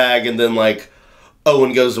double tag, and then like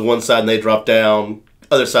Owen goes to one side and they drop down,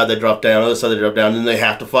 other side they drop down, other side they drop down, and then they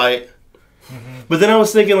have to fight. But then I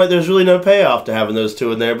was thinking, like, there's really no payoff to having those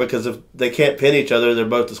two in there because if they can't pin each other, they're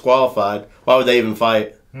both disqualified. Why would they even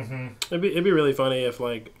fight? Mm-hmm. It'd be really funny if,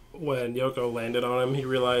 like, when Yoko landed on him, he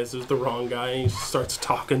realized it was the wrong guy and he starts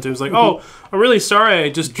talking to him. He's like, oh, I'm really sorry I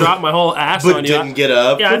just dropped my whole ass on you. But didn't get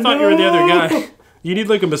up. Yeah, I thought you were the other guy. You need,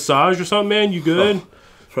 like, a massage or something, man? You good?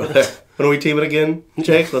 Oh, when are we teaming again,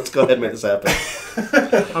 Jake? Let's go ahead and make this happen.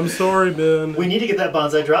 I'm sorry, man. We need to get that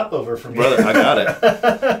Bonsai Drop over from you. Brother, I got it.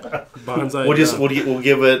 Bonsai We'll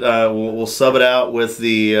give it. We'll sub it out with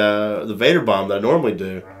the Vader bomb that I normally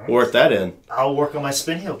do. We'll work that in. I'll work on my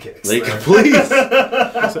spin heel kicks. Please. Is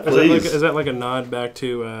that like a nod back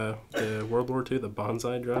to the World War II, the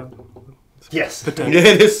Bonsai Drop? Yes. Yeah,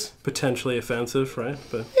 it is potentially offensive, right?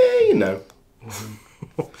 But you know.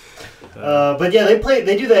 But yeah,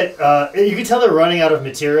 they do that. You can tell they're running out of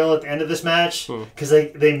material at the end of this match because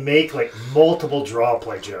they make like multiple draw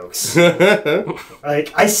play jokes.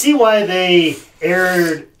 Like I see why they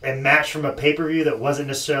aired a match from a pay-per-view that wasn't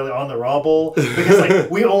necessarily on the Raw Bowl because like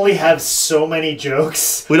we only have so many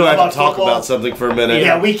jokes. We don't have to talk about something for a minute.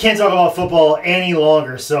 Yeah, we can't talk about football any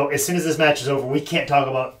longer. So as soon as this match is over, we can't talk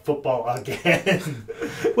about football again.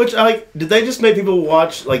 Which did they just make people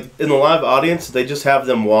watch like in the live audience? Did they just have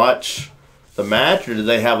them watch the match, or did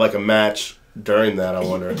they have like a match during that? I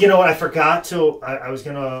wonder. You know what? I forgot to. I was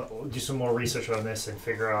gonna do some more research on this and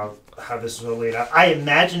figure out how this was laid out. I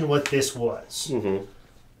imagine what this was,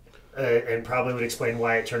 and probably would explain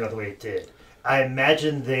why it turned out the way it did. I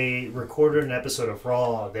imagine they recorded an episode of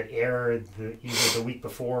Raw that aired either the week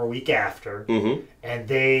before or week after, and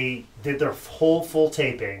they did their whole full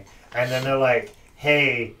taping, and then they're like,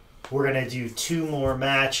 "Hey, we're gonna do 2 more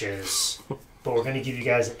matches." But we're going to give you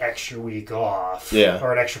guys an extra week off. Yeah.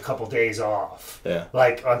 Or an extra couple days off. Yeah.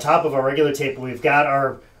 Like, on top of our regular tape, we've got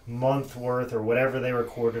our month worth or whatever they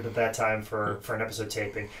recorded at that time for an episode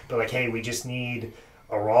taping. But, like, hey, we just need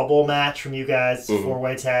a Raw Bowl match from you guys.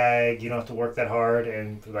 4-way tag. You don't have to work that hard.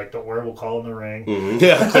 And, like, don't worry, we'll call in the ring.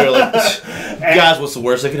 Yeah, clearly. Guys, what's the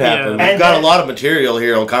worst that could happen? Yeah. We've got a lot of material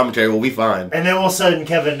here on commentary. We'll be fine. And then we'll send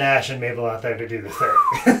Kevin Nash and Mabel out there to do the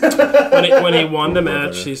thing. when he won the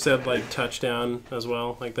match, he said, like, touchdown as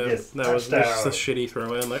well. Like, that, yes, that was just a shitty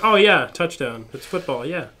throw-in. Like, oh, yeah, touchdown. It's football,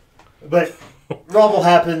 yeah. But Raw Bowl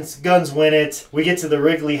happens. Guns win it. We get to the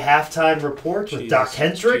Wrigley halftime report with Doc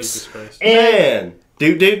Hendricks. And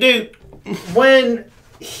Dude. When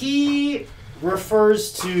he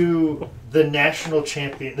refers to the national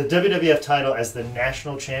champion, the WWF title as the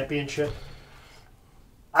national championship,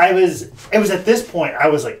 it was at this point I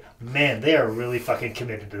was like, man, they are really fucking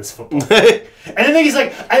committed to this football. And then he's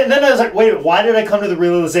like, and then I was like, wait, why did I come to the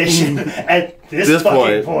realization at this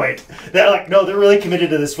fucking point? They're like, no, they're really committed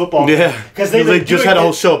to this football. Yeah, because they just had a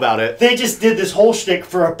whole show about it. They just did this whole shtick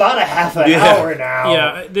for about a half an hour now.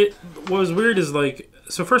 Yeah, what was weird is like,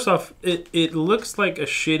 so first off, it looks like a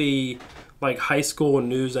shitty like high school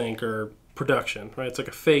news anchor production, right? It's like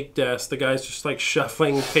a fake desk. The guy's just like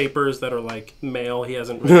shuffling papers that are like mail he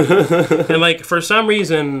hasn't written. And like for some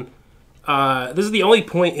reason, this is the only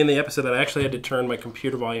point in the episode that I actually had to turn my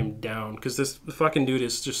computer volume down because this fucking dude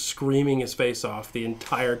is just screaming his face off the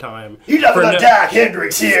entire time. You talking about Doc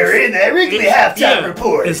Hendricks here in the weekly halftime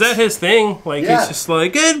report? Is that his thing? Like he's just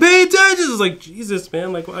like, "Get paid attention." It's like, Jesus,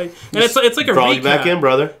 man, like why? And it's like a recap. You back in,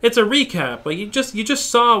 brother. It's a recap. Like you just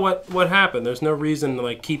saw what happened. There's no reason to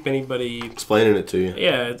like keep anybody explaining it to you.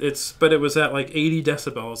 Yeah, but it was at like 80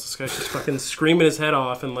 decibels. This guy's just fucking screaming his head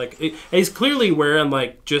off, and like he's clearly wearing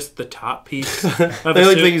like just the top piece. Of the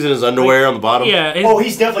only thing he's in his underwear on the bottom. Yeah.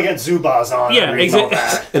 He's definitely got Zubaz on. Yeah, exactly.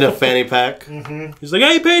 In a fanny pack. Mm-hmm. He's like,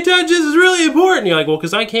 "Hey, pay attention. This is really important." You're like, "Well,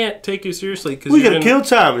 because I can't take you seriously." Because we gotta kill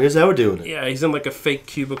time. Here's how we're doing it. Yeah, he's in like a fake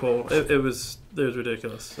cubicle. It was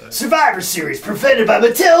ridiculous. So. Survivor Series presented by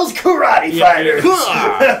Mattel's Karate Fighters.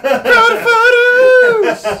 Karate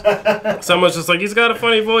Fighters. Someone's just like, he's got a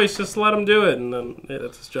funny voice. Just let him do it, and then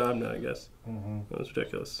that's his job now, I guess. Mm-hmm. That was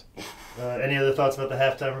ridiculous. Any other thoughts about the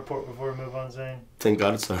halftime report before we move on, Zane? Thank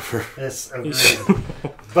God it's over. Yes, agreed.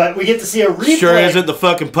 But we get to see a replay. Sure isn't the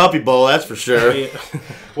fucking puppy bowl, that's for sure.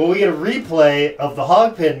 Well, we get a replay of the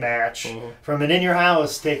hog pin match from an In Your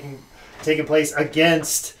House taking place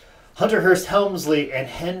against Hunter Hearst Helmsley and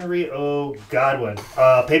Henry O. Godwin.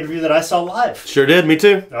 Pay-per-view that I saw live. Sure did, me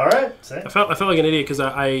too. All right. I felt like an idiot because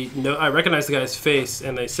I recognized the guy's face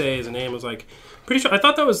and they say his name was like, pretty sure, I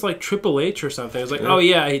thought that was like Triple H or something. I was like, oh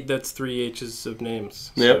yeah, that's 3 H's of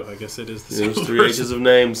names. Yep. So I guess it is the same. It was 3 H's of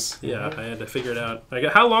names. Yeah, I had to figure it out. Like,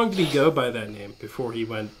 how long did he go by that name before he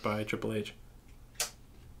went by Triple H?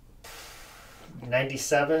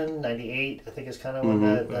 97, 98, I think is kind of when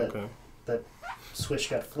that switch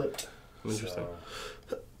got flipped. Interesting.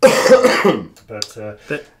 But I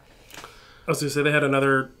was going to say they had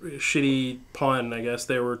another shitty pun, I guess.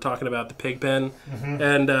 They were talking about the pig pen.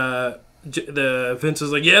 And the Vince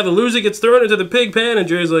was like, yeah, the loser gets thrown into the pig pen. And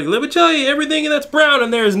Jerry's like, let me tell you, everything that's brown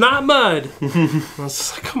in there is not mud. I was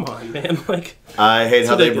just like, come on, man. Like, I hate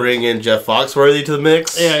how they bring in Jeff Foxworthy to the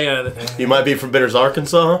mix. Yeah. You might be from Bitters,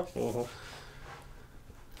 Arkansas.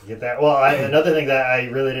 Get that? Well, another thing that I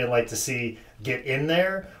really didn't like to see get in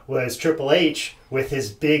there was Triple H with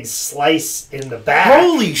his big slice in the back.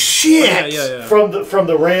 Holy shit! Yeah. From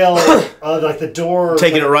the rail, like the door,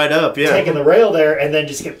 taking it right up, taking the rail there, and then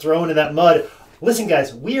just get thrown in that mud. Listen,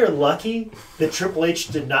 guys, we are lucky that Triple H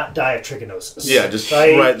did not die of trichinosis. Yeah, just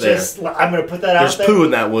right there. I'm going to put that out there. There's poo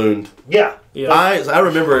in that wound. Yeah. I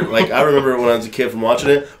remember when I was a kid from watching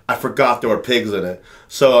it, I forgot there were pigs in it.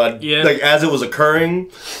 So as it was occurring,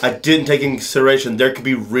 I didn't take into consideration there could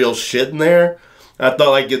be real shit in there. I thought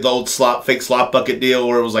like the old fake slop bucket deal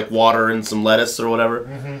where it was like water and some lettuce or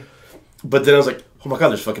whatever. But then I was like, oh my God,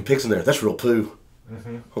 there's fucking pigs in there. That's real poo.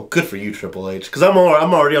 Well, good for you, Triple H. Because I'm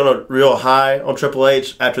already on a real high on Triple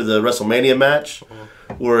H after the WrestleMania match,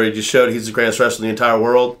 where he just showed he's the greatest wrestler in the entire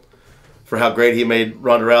world for how great he made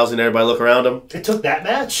Ronda Rousey and everybody look around him. It took that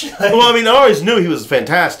match? Well, I mean, I always knew he was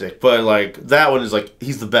fantastic, but like that one is like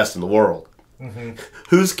he's the best in the world.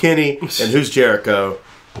 Who's Kenny and who's Jericho?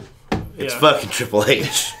 It's fucking Triple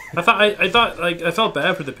H. I felt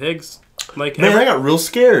bad for the pigs. Like, man, that got real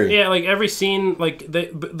scary. Yeah, like every scene, like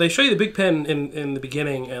they show you the big pen in the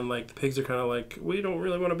beginning, and like the pigs are kind of like, we don't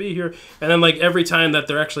really want to be here. And then like every time that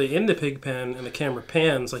they're actually in the pig pen and the camera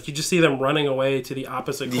pans, like you just see them running away to the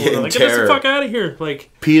opposite corner, like get us the fuck out of here.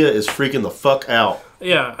 Like Pia is freaking the fuck out.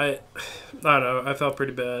 Yeah, I don't know. I felt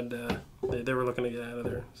pretty bad. They were looking to get out of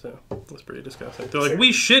there, so it was pretty disgusting. They're like,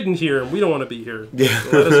 we shouldn't here, and we don't want to be here. Yeah,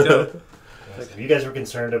 so let us go. If you guys were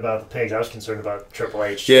concerned about the pigs, I was concerned about Triple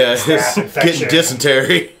H. Yeah, getting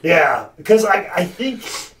dysentery. Yeah, because I think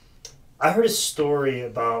I heard a story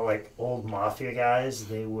about like old mafia guys.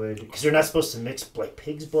 They would, because they're not supposed to mix like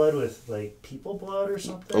pig's blood with like people blood or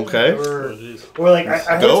something. Okay. Or like I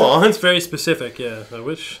heard go on. It's very specific. Yeah,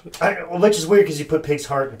 which is weird because you put pig's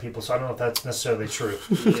heart in people, so I don't know if that's necessarily true.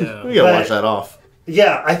 Yeah, we gotta watch that off.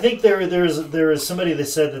 Yeah, I think there was somebody that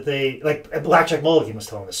said that they, like Blackjack Mulligan was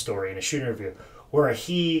telling this story in a shoot interview where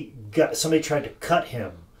somebody tried to cut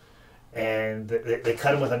him, and they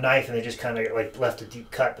cut him with a knife, and they just kind of like left a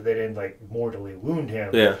deep cut, but they didn't like mortally wound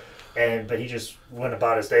him. Yeah. But he just went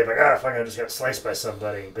about his day like, fuck, I just got sliced by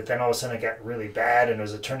somebody. But then all of a sudden it got really bad, and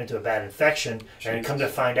it turned into a bad infection. Jeez. And come to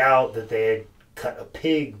find out that they had cut a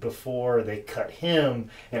pig before they cut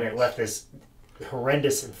him, and it left this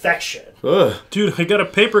horrendous infection. Ugh. Dude, I got a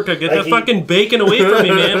paper cut. Get that fucking bacon away from me,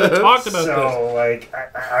 man. We talked about this. So, like,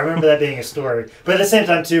 I remember that being a story. But at the same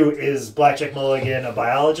time, too, is Blackjack Mulligan a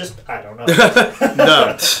biologist? I don't know.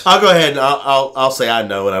 No. I'll go ahead and I'll say I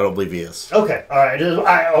know, and I don't believe he is. Okay, all right.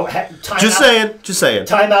 Just saying.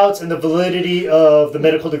 Timeouts and the validity of the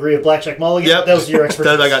medical degree of Blackjack Mulligan. Yep. Those are your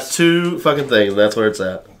expertise. I got two fucking things. That's where it's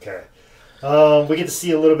at. Okay. We get to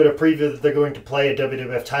see a little bit of preview that they're going to play a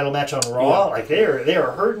WWF title match on Raw. Like they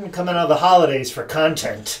are hurting coming out of the holidays for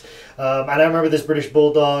content. And I remember this British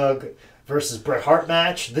Bulldog versus Bret Hart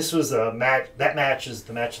match. This was a match. That match is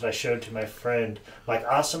the match that I showed to my friend Mike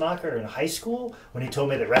Ostermacher in high school when he told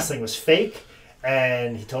me that wrestling was fake,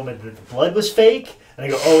 and he told me that the blood was fake. And I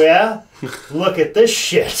go, oh yeah, look at this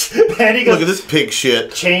shit. And he goes, look at this pig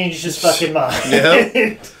shit. Changed his fucking mind.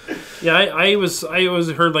 Yeah. Yeah, I always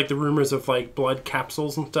heard like the rumors of like blood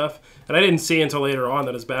capsules and stuff, and I didn't see until later on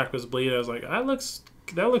that his back was bleeding. I was like, that looks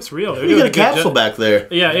real. You got a capsule back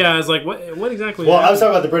there. Yeah. I was like, what exactly? Well, I was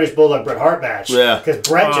talking about the British Bulldog Bret Hart match. Yeah, because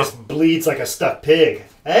Bret just bleeds like a stuck pig.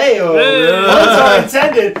 Hey, that's all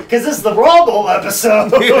intended, because this is the Raw Bowl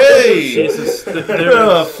episode. Hey, Jesus,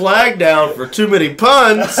 a flag down for too many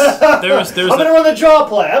puns. I'm gonna run the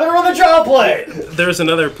jaw play. There's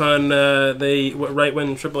another pun. Right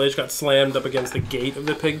when Triple H got slammed up against the gate of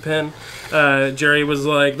the pig pen, Jerry was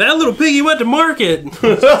like, "That little piggy went to market."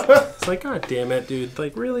 It's like, God damn it, dude!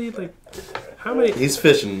 Like, really? Like, how many? He's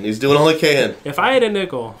fishing. He's doing all he can. If I had a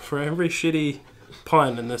nickel for every shitty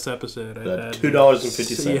pun in this episode, I'd had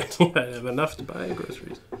 $2.50. Yeah, I have enough to buy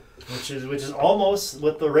groceries. Which is almost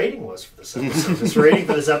what the rating was for this episode. This rating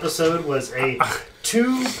for this episode was a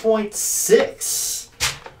 2.6,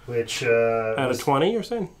 which out of 20, you're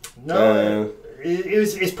saying? No,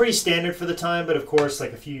 it's pretty standard for the time, but of course,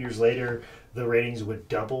 like a few years later, the ratings would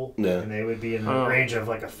double, and they would be in the range of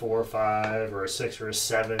like a 4 or 5 or a 6 or a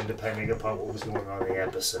 7, depending upon what was going on in the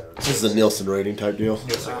episode. This is a Nielsen rating type deal.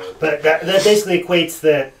 But that basically equates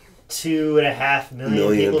that 2.5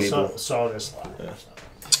 million people saw this live.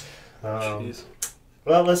 Yeah.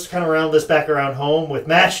 Well, let's kind of round this back around home with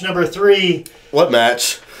match number 3. What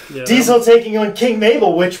match? Yeah. Diesel taking on King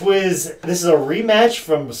Mabel, this is a rematch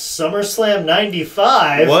from SummerSlam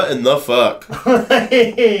 95. What in the fuck?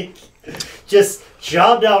 Just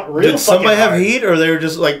jobbed out real. Did somebody hard. have heat, or they were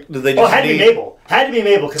just like? Did they just? Had to be Mabel. Had to be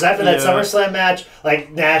Mabel, because after that SummerSlam match,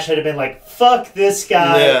 like Nash had been like, "Fuck this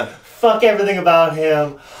guy. Yeah. Fuck everything about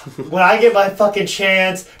him. When I get my fucking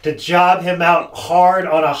chance to job him out hard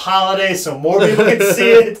on a holiday, so more people can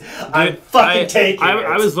see it, I'm fucking taking it."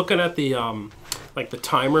 I was looking at the like the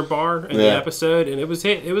timer bar in the episode, and it was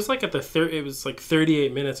like at it was like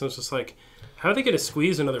 38 minutes, and it was just like, how are they going to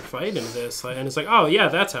squeeze another fight into this? And it's like, oh, yeah,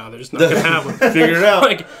 that's how. They're just not going to have one. Figure it out.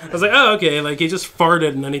 Like, I was like, oh, okay. Like, he just farted,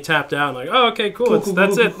 and then he tapped out. I'm like, oh, okay, cool.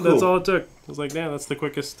 That's it. That's all it took. I was like, damn, that's the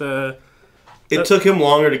quickest. It took him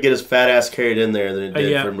longer to get his fat ass carried in there than it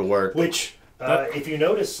did for him to work. Which, if you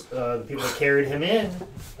notice, the people that carried him in,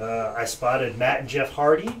 I spotted Matt and Jeff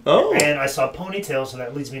Hardy. Oh. And I saw Ponytail, so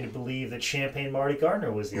that leads me to believe that Champagne Marty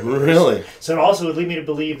Gardner was the other person. So it also would lead me to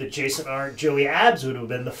believe that Jason Arndt, Joey Abs would have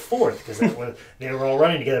been the fourth, because they were all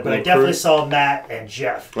running together. But I definitely saw Matt and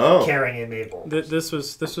Jeff carrying in Mabel. This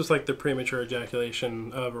was like the premature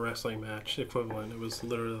ejaculation of a wrestling match equivalent. It was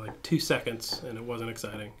literally like 2 seconds, and it wasn't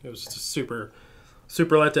exciting. It was just super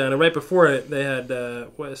letdown. And right before it, they had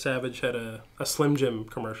Savage had a Slim Jim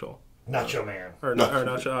commercial. Nacho Man. Or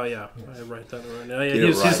Nacho. Oh yeah, I write that right now. Yeah, he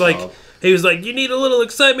was like, you need a little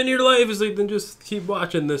excitement in your life. He's like, then just keep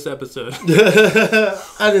watching this episode.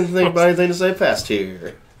 I didn't think about anything to say past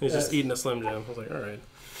here. He's just eating a Slim Jim. I was like, all right.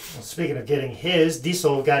 Well, speaking of getting his,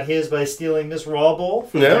 Diesel got his by stealing this Raw Bowl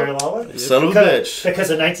from Jerry Lawler. Son of a bitch. Because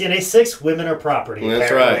in 1986, women are property.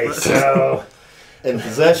 That's right. So. And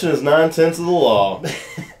possession is 9/10 of the law.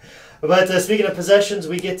 But speaking of possessions,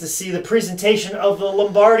 we get to see the presentation of the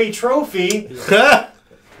Lombardi Trophy. The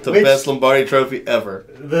best Lombardi Trophy ever.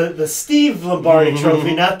 The Steve Lombardi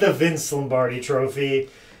Trophy, not the Vince Lombardi Trophy.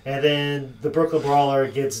 And then the Brooklyn Brawler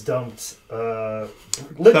gets dumped.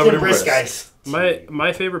 Lipton Brisk Ice.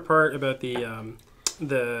 My favorite part about the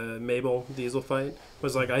Mabel Diesel fight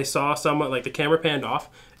was like I saw someone, like the camera panned off,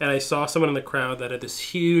 and I saw someone in the crowd that had this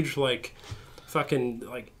huge like fucking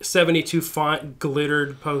like 72 font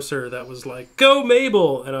glittered poster that was like "Go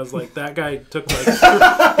Mabel," and I was like, that guy took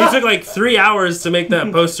like 3 hours to make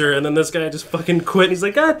that poster, and then this guy just fucking quit. And he's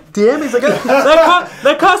like, God damn! He's like,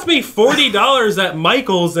 that cost me $40 at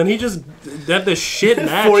Michael's, and he just had this shit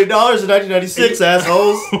match. $40 in 1996,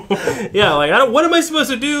 assholes. Yeah, like what am I supposed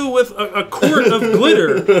to do with a quart of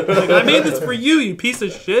glitter? Like, I made this for you, you piece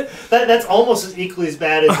of shit. That's almost as equally as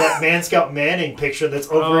bad as that Man Scout Manning picture that's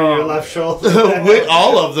over your left shoulder. With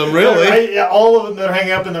all of them, really. Right? Yeah, all of them that are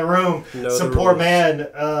hanging up in the room. Some poor rules. Man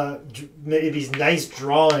made these nice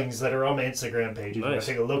drawings that are on my Instagram page. You Nice.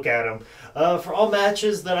 take a look at them. For all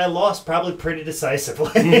matches that I lost, probably pretty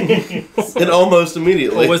decisively. And almost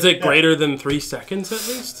immediately. Well, was it greater than 3 seconds at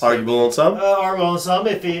least? Arguable on some? Arguable on some.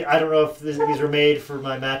 I don't know if these were made for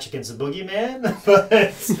my match against the Boogeyman,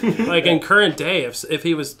 but Like in current day, if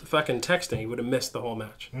he was fucking texting, he would have missed the whole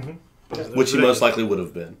match. Mm-hmm. Which he most likely would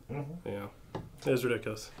have been. Yeah, it was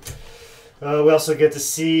ridiculous. we also get to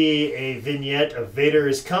see a vignette of Vader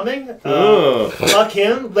is coming. Fuck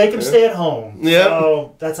him. Make him stay at home. Yeah.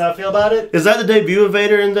 So that's how I feel about it. Is that the debut of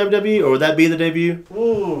Vader in WWE, or would that be the debut?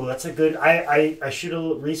 Ooh, that's a good. I should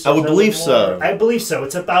have researched. I would that believe more. so. I believe so.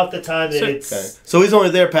 It's about the time that it's. Okay. So he's only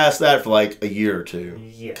there past that for like a year or two.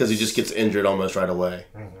 Yes. Because he just gets injured almost right away.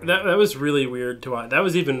 That was really weird to watch. That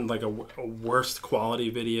was even like a worse quality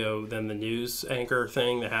video than the news anchor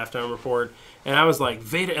thing, the halftime report. And I was like,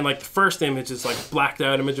 Vader, and like the first image is like blacked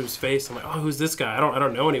out image of his face. I'm like, oh, who's this guy? I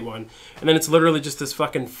don't know anyone. And then it's literally just this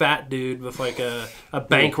fucking fat dude with like a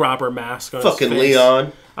bank robber mask on Fucking his face.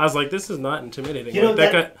 Leon. I was like, this is not intimidating. You know,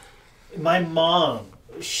 like, that guy. My mom,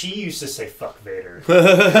 she used to say "fuck Vader."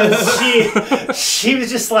 she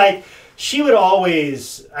was just like. She would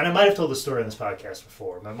always, and I might have told the story on this podcast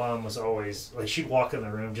before, my mom was always, like, she'd walk in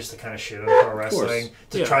the room just to kind of shit on pro wrestling,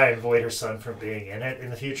 to try and avoid her son from being in it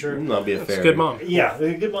in the future. Not be a fair. Good mom. Yeah,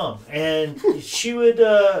 a good mom. And she would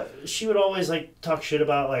always, like, talk shit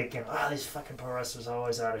about, like, these fucking pro wrestlers are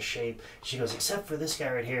always out of shape. She goes, except for this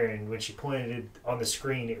guy right here. And when she pointed it on the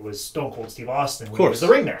screen, it was Stone Cold Steve Austin when he was the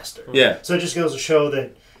ringmaster. Yeah. So it just goes to show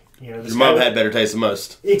that, this Your mom had better taste than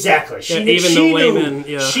most. Exactly. She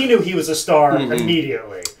knew he was a star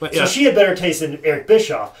immediately. But, so she had better taste than Eric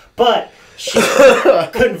Bischoff. But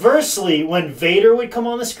conversely, when Vader would come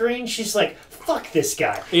on the screen, she's like, fuck this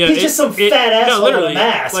guy. Yeah, he's just some fat asshole with a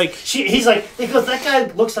mask. Like, he's like, he goes, that guy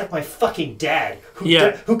looks like my fucking dad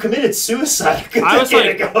who committed suicide a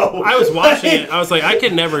decade ago. I was watching it. I was like, I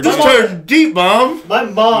could never do This turned deep, Mom. My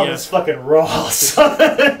mom is fucking raw,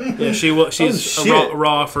 son. Yeah, she's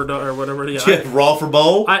raw for or whatever. Yeah, raw for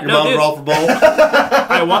bowl. Your mom's raw for bowl.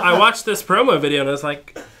 I watched this promo video and I was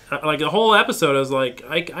like the whole episode, I was like,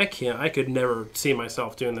 I could never see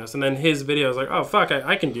myself doing this. And then his video, I was like, oh, fuck,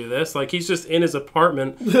 I can do this. Like, he's just in his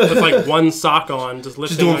apartment with, like, one sock on, just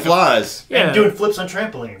lifting. Just doing flies. And doing flips on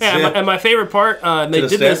trampolines. Yeah, and my favorite part, they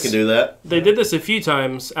did this. Can do that. They did this a few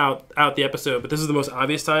times out the episode, but this is the most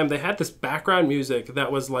obvious time. They had this background music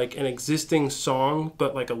that was, like, an existing song,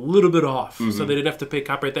 but, like, a little bit off. So they didn't have to pay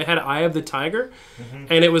copyright. They had Eye of the Tiger,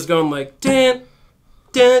 and it was going, like, dan,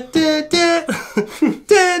 da, da, da, da,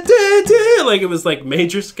 da, da. Like, it was like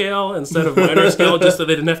major scale instead of minor scale, just so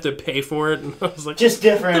they didn't have to pay for it. And I was like, just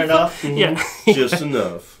different enough. Yeah, just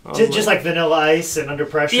enough. Just like Vanilla Ice and Under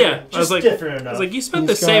Pressure. Yeah, just like, different enough. I was like, you spent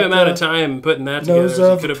the same amount of time putting that together as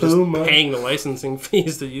you could have just paying the licensing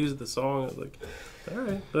fees to use the song. I was like, all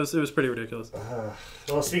right, it was pretty ridiculous.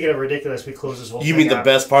 Well, speaking of ridiculous, we close this whole thing You mean the out.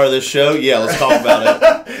 best part of this show? Yeah, let's talk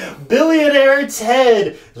about it. Billionaire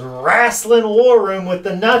Ted wrestling war room with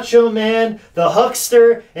the Nacho Man, the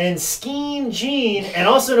Huckster, and Skeen Gene, and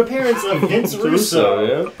also an appearance of Vince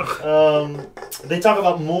Russo. They talk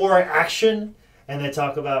about more action, and they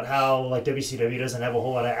talk about how like WCW doesn't have a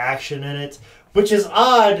whole lot of action in it, which is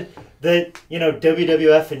odd that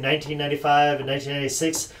WWF in 1995 and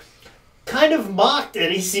 1996 kind of mocked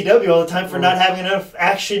at ECW all the time for not having enough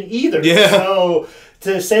action either. Yeah. So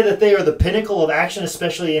to say that they are the pinnacle of action,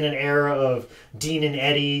 especially in an era of Dean and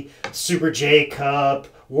Eddie, Super J Cup,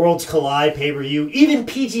 Worlds Collide pay-per-view, even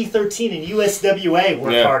PG-13 and USWA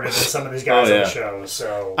worked harder than some of these guys on the show.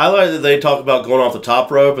 So I like that they talk about going off the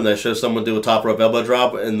top rope and they show someone do a top rope elbow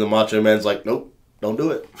drop and the Macho Man's like, nope, don't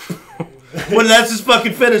do it. When that's his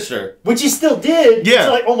fucking finisher. Which he still did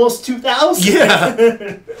until like almost 2000.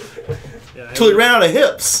 Yeah. Until he ran out of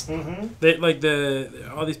hips. They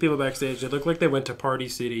all these people backstage. They look like they went to Party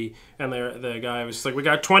City, and the guy was just like, "We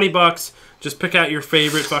got $20. Just pick out your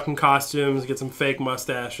favorite fucking costumes, get some fake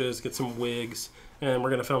mustaches, get some wigs, and we're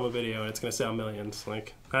gonna film a video, and it's gonna sell millions."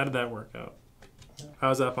 Like, how did that work out?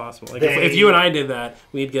 How is that possible? Like, if you and I did that,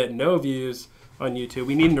 we'd get no views on YouTube.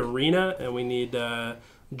 We need an arena, and we need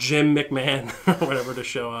Jim McMahon or whatever to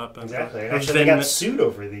show up. And exactly. And actually, they got sued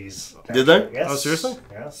over these. Did they? Yes. Oh, seriously?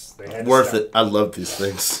 Yes. They had Worth it. I love these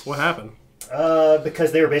things. What happened?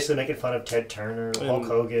 Because they were basically making fun of Ted Turner, Hulk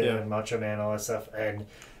Hogan, and Macho Man, all that stuff. And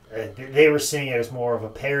they were seeing it as more of a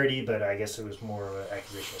parody, but I guess it was more of an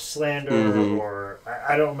accusation of slander or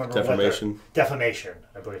I don't remember. Defamation. Defamation,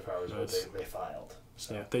 I believe probably was what they filed.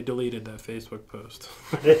 So. Yeah, they deleted that Facebook post.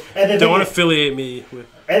 And don't affiliate me with.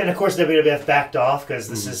 And of course, WWF backed off because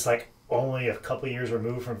this is like only a couple years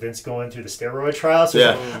removed from Vince going through the steroid trial. So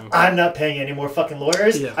like, I'm not paying any more fucking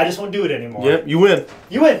lawyers. Yeah. I just won't do it anymore. Yep, you win.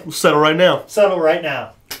 You win. We'll settle right now. Settle right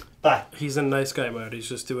now. Bye. He's in nice guy mode. He's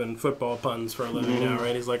just doing football puns for a living now,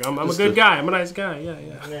 right? He's like, I'm a good guy. I'm a nice guy.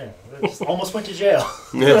 Yeah. Just almost went to jail.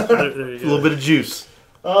 Yeah. There a little bit of juice.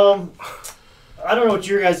 I don't know what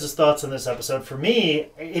your guys' thoughts on this episode. For me,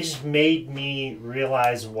 it just made me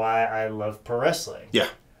realize why I love pro wrestling. Yeah.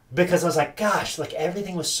 Because I was like, gosh, like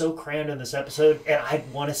everything was so crammed in this episode, and I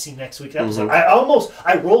want to see next week's episode.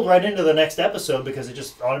 I rolled right into the next episode because it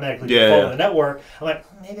just automatically defaulted on the network. I'm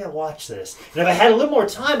like, maybe I'll watch this. And if I had a little more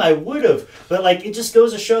time, I would have. But like, it just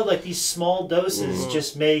goes to show like these small doses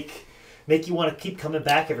just make you want to keep coming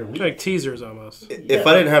back every week. Like teasers almost. If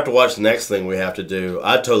I didn't have to watch the next thing we have to do,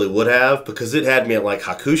 I totally would have, because it had me at like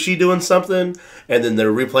Hakushi doing something, and then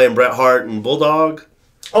they're replaying Bret Hart and Bulldog.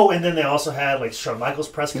 Oh, and then they also had like Shawn Michaels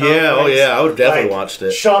press conference. Yeah, I would have definitely watched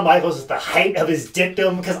it. Shawn Michaels is the height of his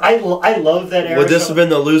dickdom because I love that era. Would this have been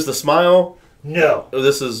the Lose the Smile? No.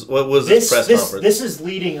 This is what was this press conference? This is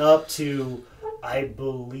leading up to, I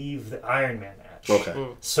believe, the Iron Man match. Okay.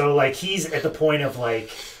 So like he's at the point of like,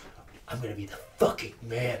 I'm gonna be the fucking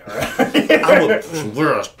man, right? I'm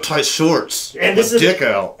wear tight shorts. And this is dick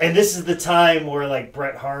out. And this is the time where like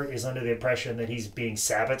Bret Hart is under the impression that he's being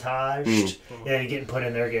sabotaged and getting put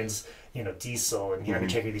in there against Diesel and the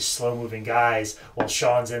Undertaker, these slow moving guys, while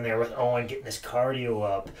Shawn's in there with Owen getting his cardio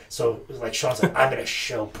up. So like Shawn's like, I'm gonna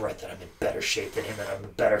show Bret that I'm in better shape than him and I'm a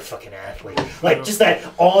better fucking athlete. Like just that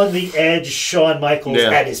on the edge Shawn Michaels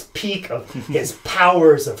at his peak of his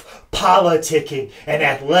powers of politicking and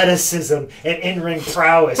athleticism and in-ring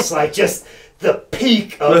prowess, like just the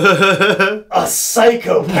peak of a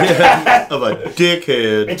psychopath. Of a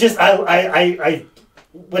dickhead. It just I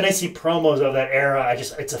when I see promos of that era,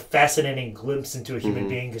 it's a fascinating glimpse into a human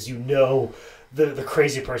being because the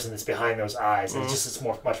crazy person that's behind those eyes, and it's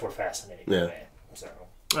much more fascinating. Yeah. So.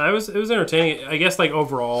 It was entertaining. I guess like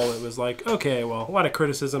overall it was like, okay, well, a lot of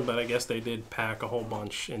criticism, but I guess they did pack a whole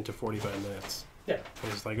bunch into 45 minutes. Yeah.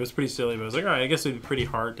 It was pretty silly, but I was like, all right, I guess it'd be pretty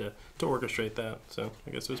hard to orchestrate that. So I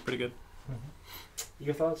guess it was pretty good.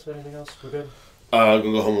 Your thoughts? Anything else? We're good. I'm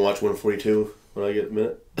gonna go home and watch 142 when I get a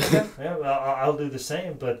minute. Yeah, well, I'll do the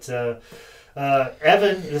same. But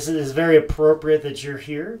Evan, this is very appropriate that you're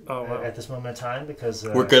here at this moment in time because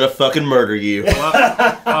we're gonna fucking murder you.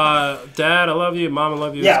 Dad, I love you. Mom, I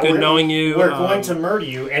love you. It's good knowing you. We're going to murder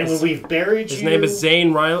you, and when we've buried you, his name is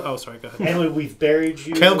Zane Riley. Oh, sorry, go ahead. And when we've buried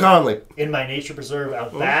you, Caleb Conley, in my nature preserve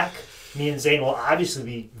out back. Me and Zane will obviously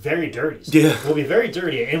be very dirty. So yeah, we'll be very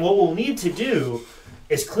dirty, and what we'll need to do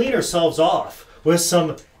is clean ourselves off with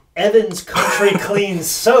some Evan's Country Clean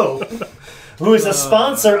soap, who is a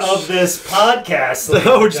sponsor of this podcast.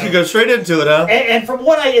 So we're just gonna go straight into it, huh? And from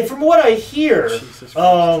what I hear,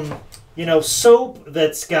 soap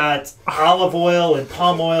that's got olive oil and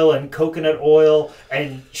palm oil and coconut oil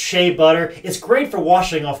and shea butter, it's great for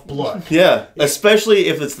washing off blood. Yeah, especially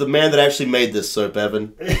if it's the man that actually made this soap,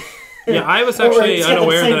 Evan. Yeah, I was actually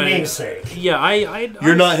unaware that namesake.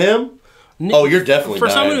 You're not him? Oh, you're definitely for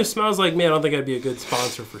dying. someone who smells like me. I don't think I'd be a good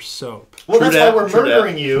sponsor for soap. Well, that's why we're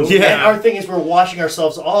murdering you. Yeah. And our thing is we're washing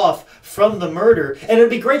ourselves off from the murder, and it'd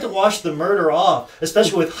be great to wash the murder off,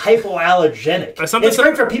 especially with hypoallergenic. It's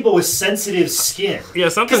great for people with sensitive skin. Yeah,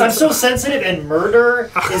 because I'm so sensitive, and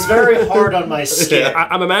murder is very hard on my skin.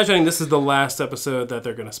 I'm imagining this is the last episode that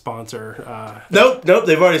they're going to sponsor. Nope.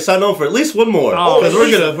 They've already signed on for at least one more. Because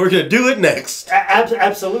we're gonna do it next.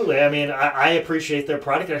 Absolutely. I mean, I appreciate their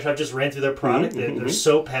product. Actually, I've just ran through their product. Their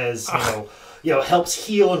soap has helps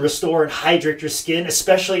heal and restore and hydrate your skin,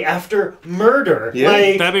 especially after murder.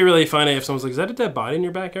 Yeah. That'd be really funny if someone's like, "Is that a dead body in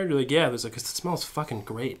your backyard?" You're like, "Yeah." There's like, "Cause it smells fucking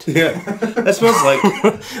great." Yeah, that smells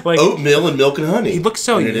like oatmeal and milk and honey. He looks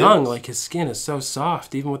so young. Like his skin is so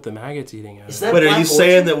soft, even with the maggots eating it. But are you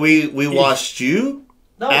saying that we washed you?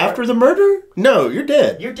 After the murder? No, you're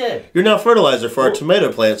dead. You're dead. You're now fertilizer for our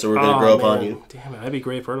tomato plants that we're going to grow upon you. Damn it, that'd be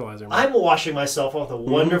great fertilizer. Man. I'm washing myself off with a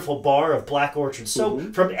wonderful bar of Black Orchid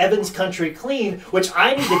soap from Evan's Country Clean, which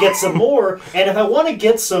I need to get some more. And if I want to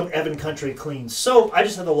get some Evan Country Clean soap, I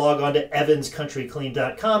just have to log on to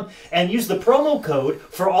evanscountryclean.com and use the promo code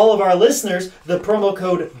for all of our listeners, the promo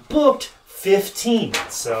code BOOKED15.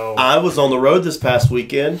 So I was on the road this past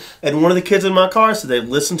weekend, and one of the kids in my car said they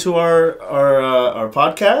listened to our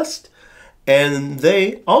podcast, and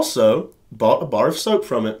they also bought a bar of soap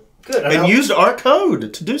from it. Good. And used our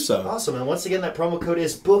code to do so. Awesome. And once again, that promo code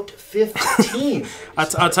is booked15.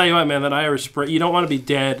 I'll tell you what, man, that Irish Spring, you don't want to be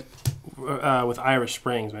dead with Irish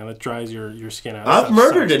Springs, man. That dries your skin out. I've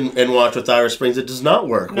murdered and watched with Irish Springs. It does not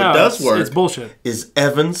work. No, what does work it's bullshit. Is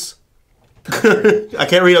Evans. I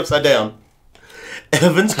can't read upside down.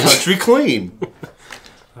 Evans Country Clean.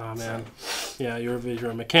 Oh, man. Yeah, if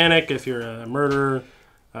you're a mechanic, if you're a murderer,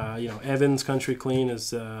 Evans Country Clean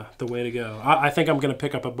is the way to go. I think I'm going to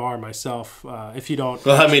pick up a bar myself if you don't.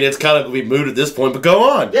 Well, I mean, it's kind of going to be moot at this point, but go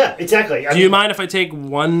on. Yeah, exactly. Do you mind if I take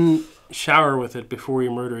one shower with it before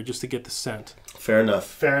you murder it just to get the scent? Fair enough.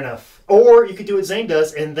 Fair enough. Or you could do what Zane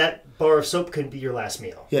does, and that bar of soap can be your last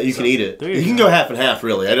meal. Yeah, you can eat it. You can go half and half,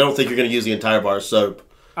 really. I don't think you're going to use the entire bar of soap.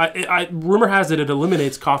 Rumor has it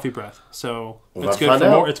eliminates coffee breath, so it's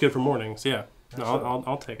good for mornings. Yeah, no,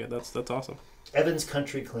 I'll take it. That's awesome.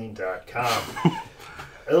 EvansCountryClean.com.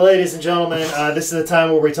 Ladies and gentlemen, this is the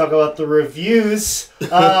time where we talk about the reviews.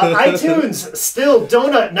 iTunes, still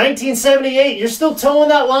Donut 1978. You're still towing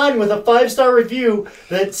that line with a 5-star review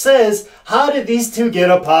that says, "How did these two get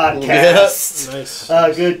a podcast?" Yep. Nice.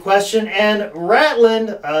 Good question. And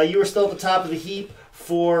Ratland, you were still at the top of the heap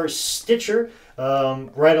for Stitcher.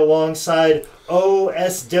 Right alongside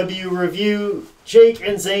OSW Review, Jake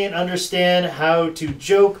and Zane understand how to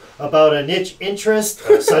joke about a niche interest,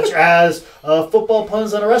 such as football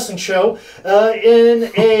puns on a wrestling show,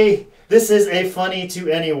 this is a funny to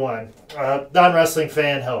anyone. Non-wrestling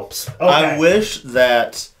fan helps. Okay. I wish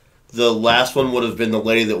that the last one would have been the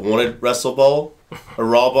lady that wanted Wrestle Bowl, or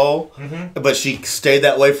Raw Bowl, but she stayed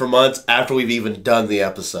that way for months after we've even done the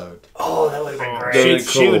episode. Oh, that would have been great.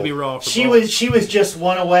 She would be Raw. She was just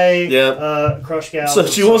one away. Yeah. Crush Gal. So if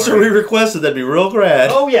she wants to re-request it, that'd be real rad.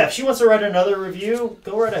 Oh yeah, if she wants to write another review,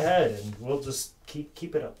 go right ahead, and we'll just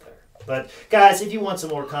keep it up there. But guys, if you want some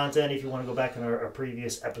more content, if you want to go back in our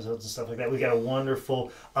previous episodes and stuff like that, we got a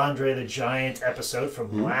wonderful Andre the Giant episode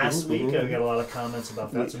from last week. We got a lot of comments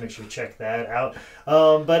about that, so make sure you check that out.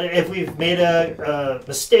 But if we've made a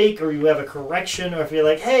mistake, or you have a correction, or if you're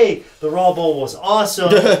like, hey, the Raw Bowl was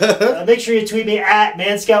awesome, make sure you tweet me at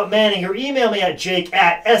ManScoutManning, or email me at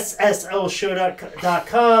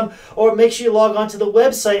jake@sslshow.com, or make sure you log on to the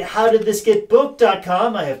website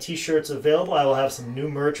howdidthisgetbooked.com. I have t-shirts available. I will have some new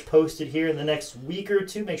merch posted here in the next week or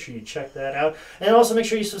two. Make sure you check that out. And also make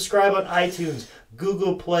sure you subscribe on iTunes,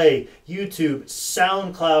 Google Play, YouTube,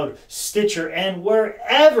 SoundCloud, Stitcher, and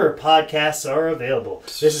wherever podcasts are available.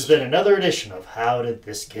 This has been another edition of How Did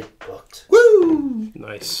This Get Booked? Woo!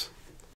 Nice.